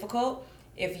there difficult,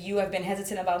 if you have been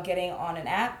hesitant about getting on an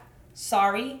app,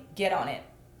 sorry, get on it.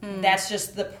 That's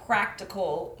just the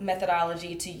practical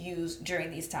methodology to use during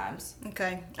these times.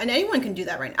 Okay. And anyone can do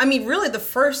that right now. I mean, really, the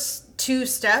first 2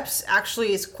 steps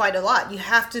actually is quite a lot. You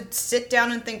have to sit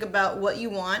down and think about what you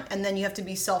want, and then you have to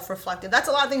be self-reflective. That's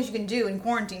a lot of things you can do in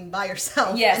quarantine by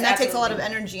yourself. Yes, and that absolutely. takes a lot of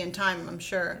energy and time, I'm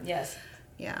sure. Yes.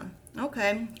 Yeah.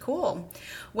 Okay, cool.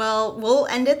 Well, we'll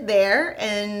end it there.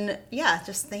 And yeah,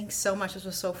 just thanks so much. This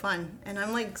was so fun. And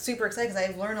I'm like super excited because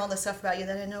I've learned all this stuff about you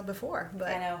that I didn't know before.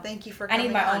 But I know. Thank you for I coming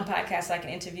need my on. own podcast so I can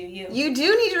interview you. You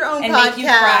do need your own and podcast. make you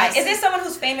cry. Is there someone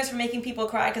who's famous for making people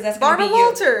cry? Because that's going to Barbara be you.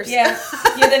 Walters. Yeah,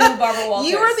 you're the new Barbara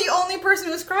Walters. You are the only person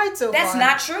who's cried so That's far.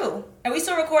 not true. Are we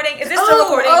still recording? Is this still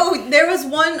recording? Oh, there was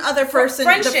one other person.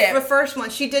 Friendship. The first one.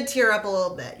 She did tear up a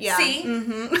little bit. Yeah. See?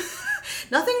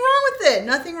 Nothing wrong with it.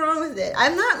 Nothing wrong with it.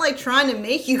 I'm not like trying to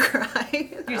make you cry.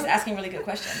 You're just asking really good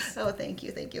questions. Oh, thank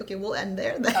you. Okay, we'll end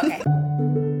there then. Okay.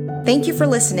 Thank you for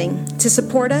listening. To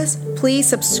support us, please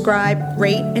subscribe,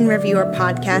 rate, and review our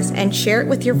podcast and share it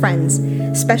with your friends.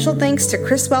 Special thanks to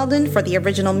Chris Weldon for the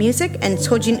original music and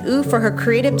Tojin Wu for her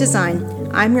creative design.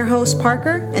 I'm your host,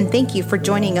 Parker, and thank you for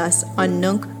joining us on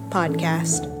Nunk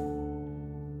Podcast.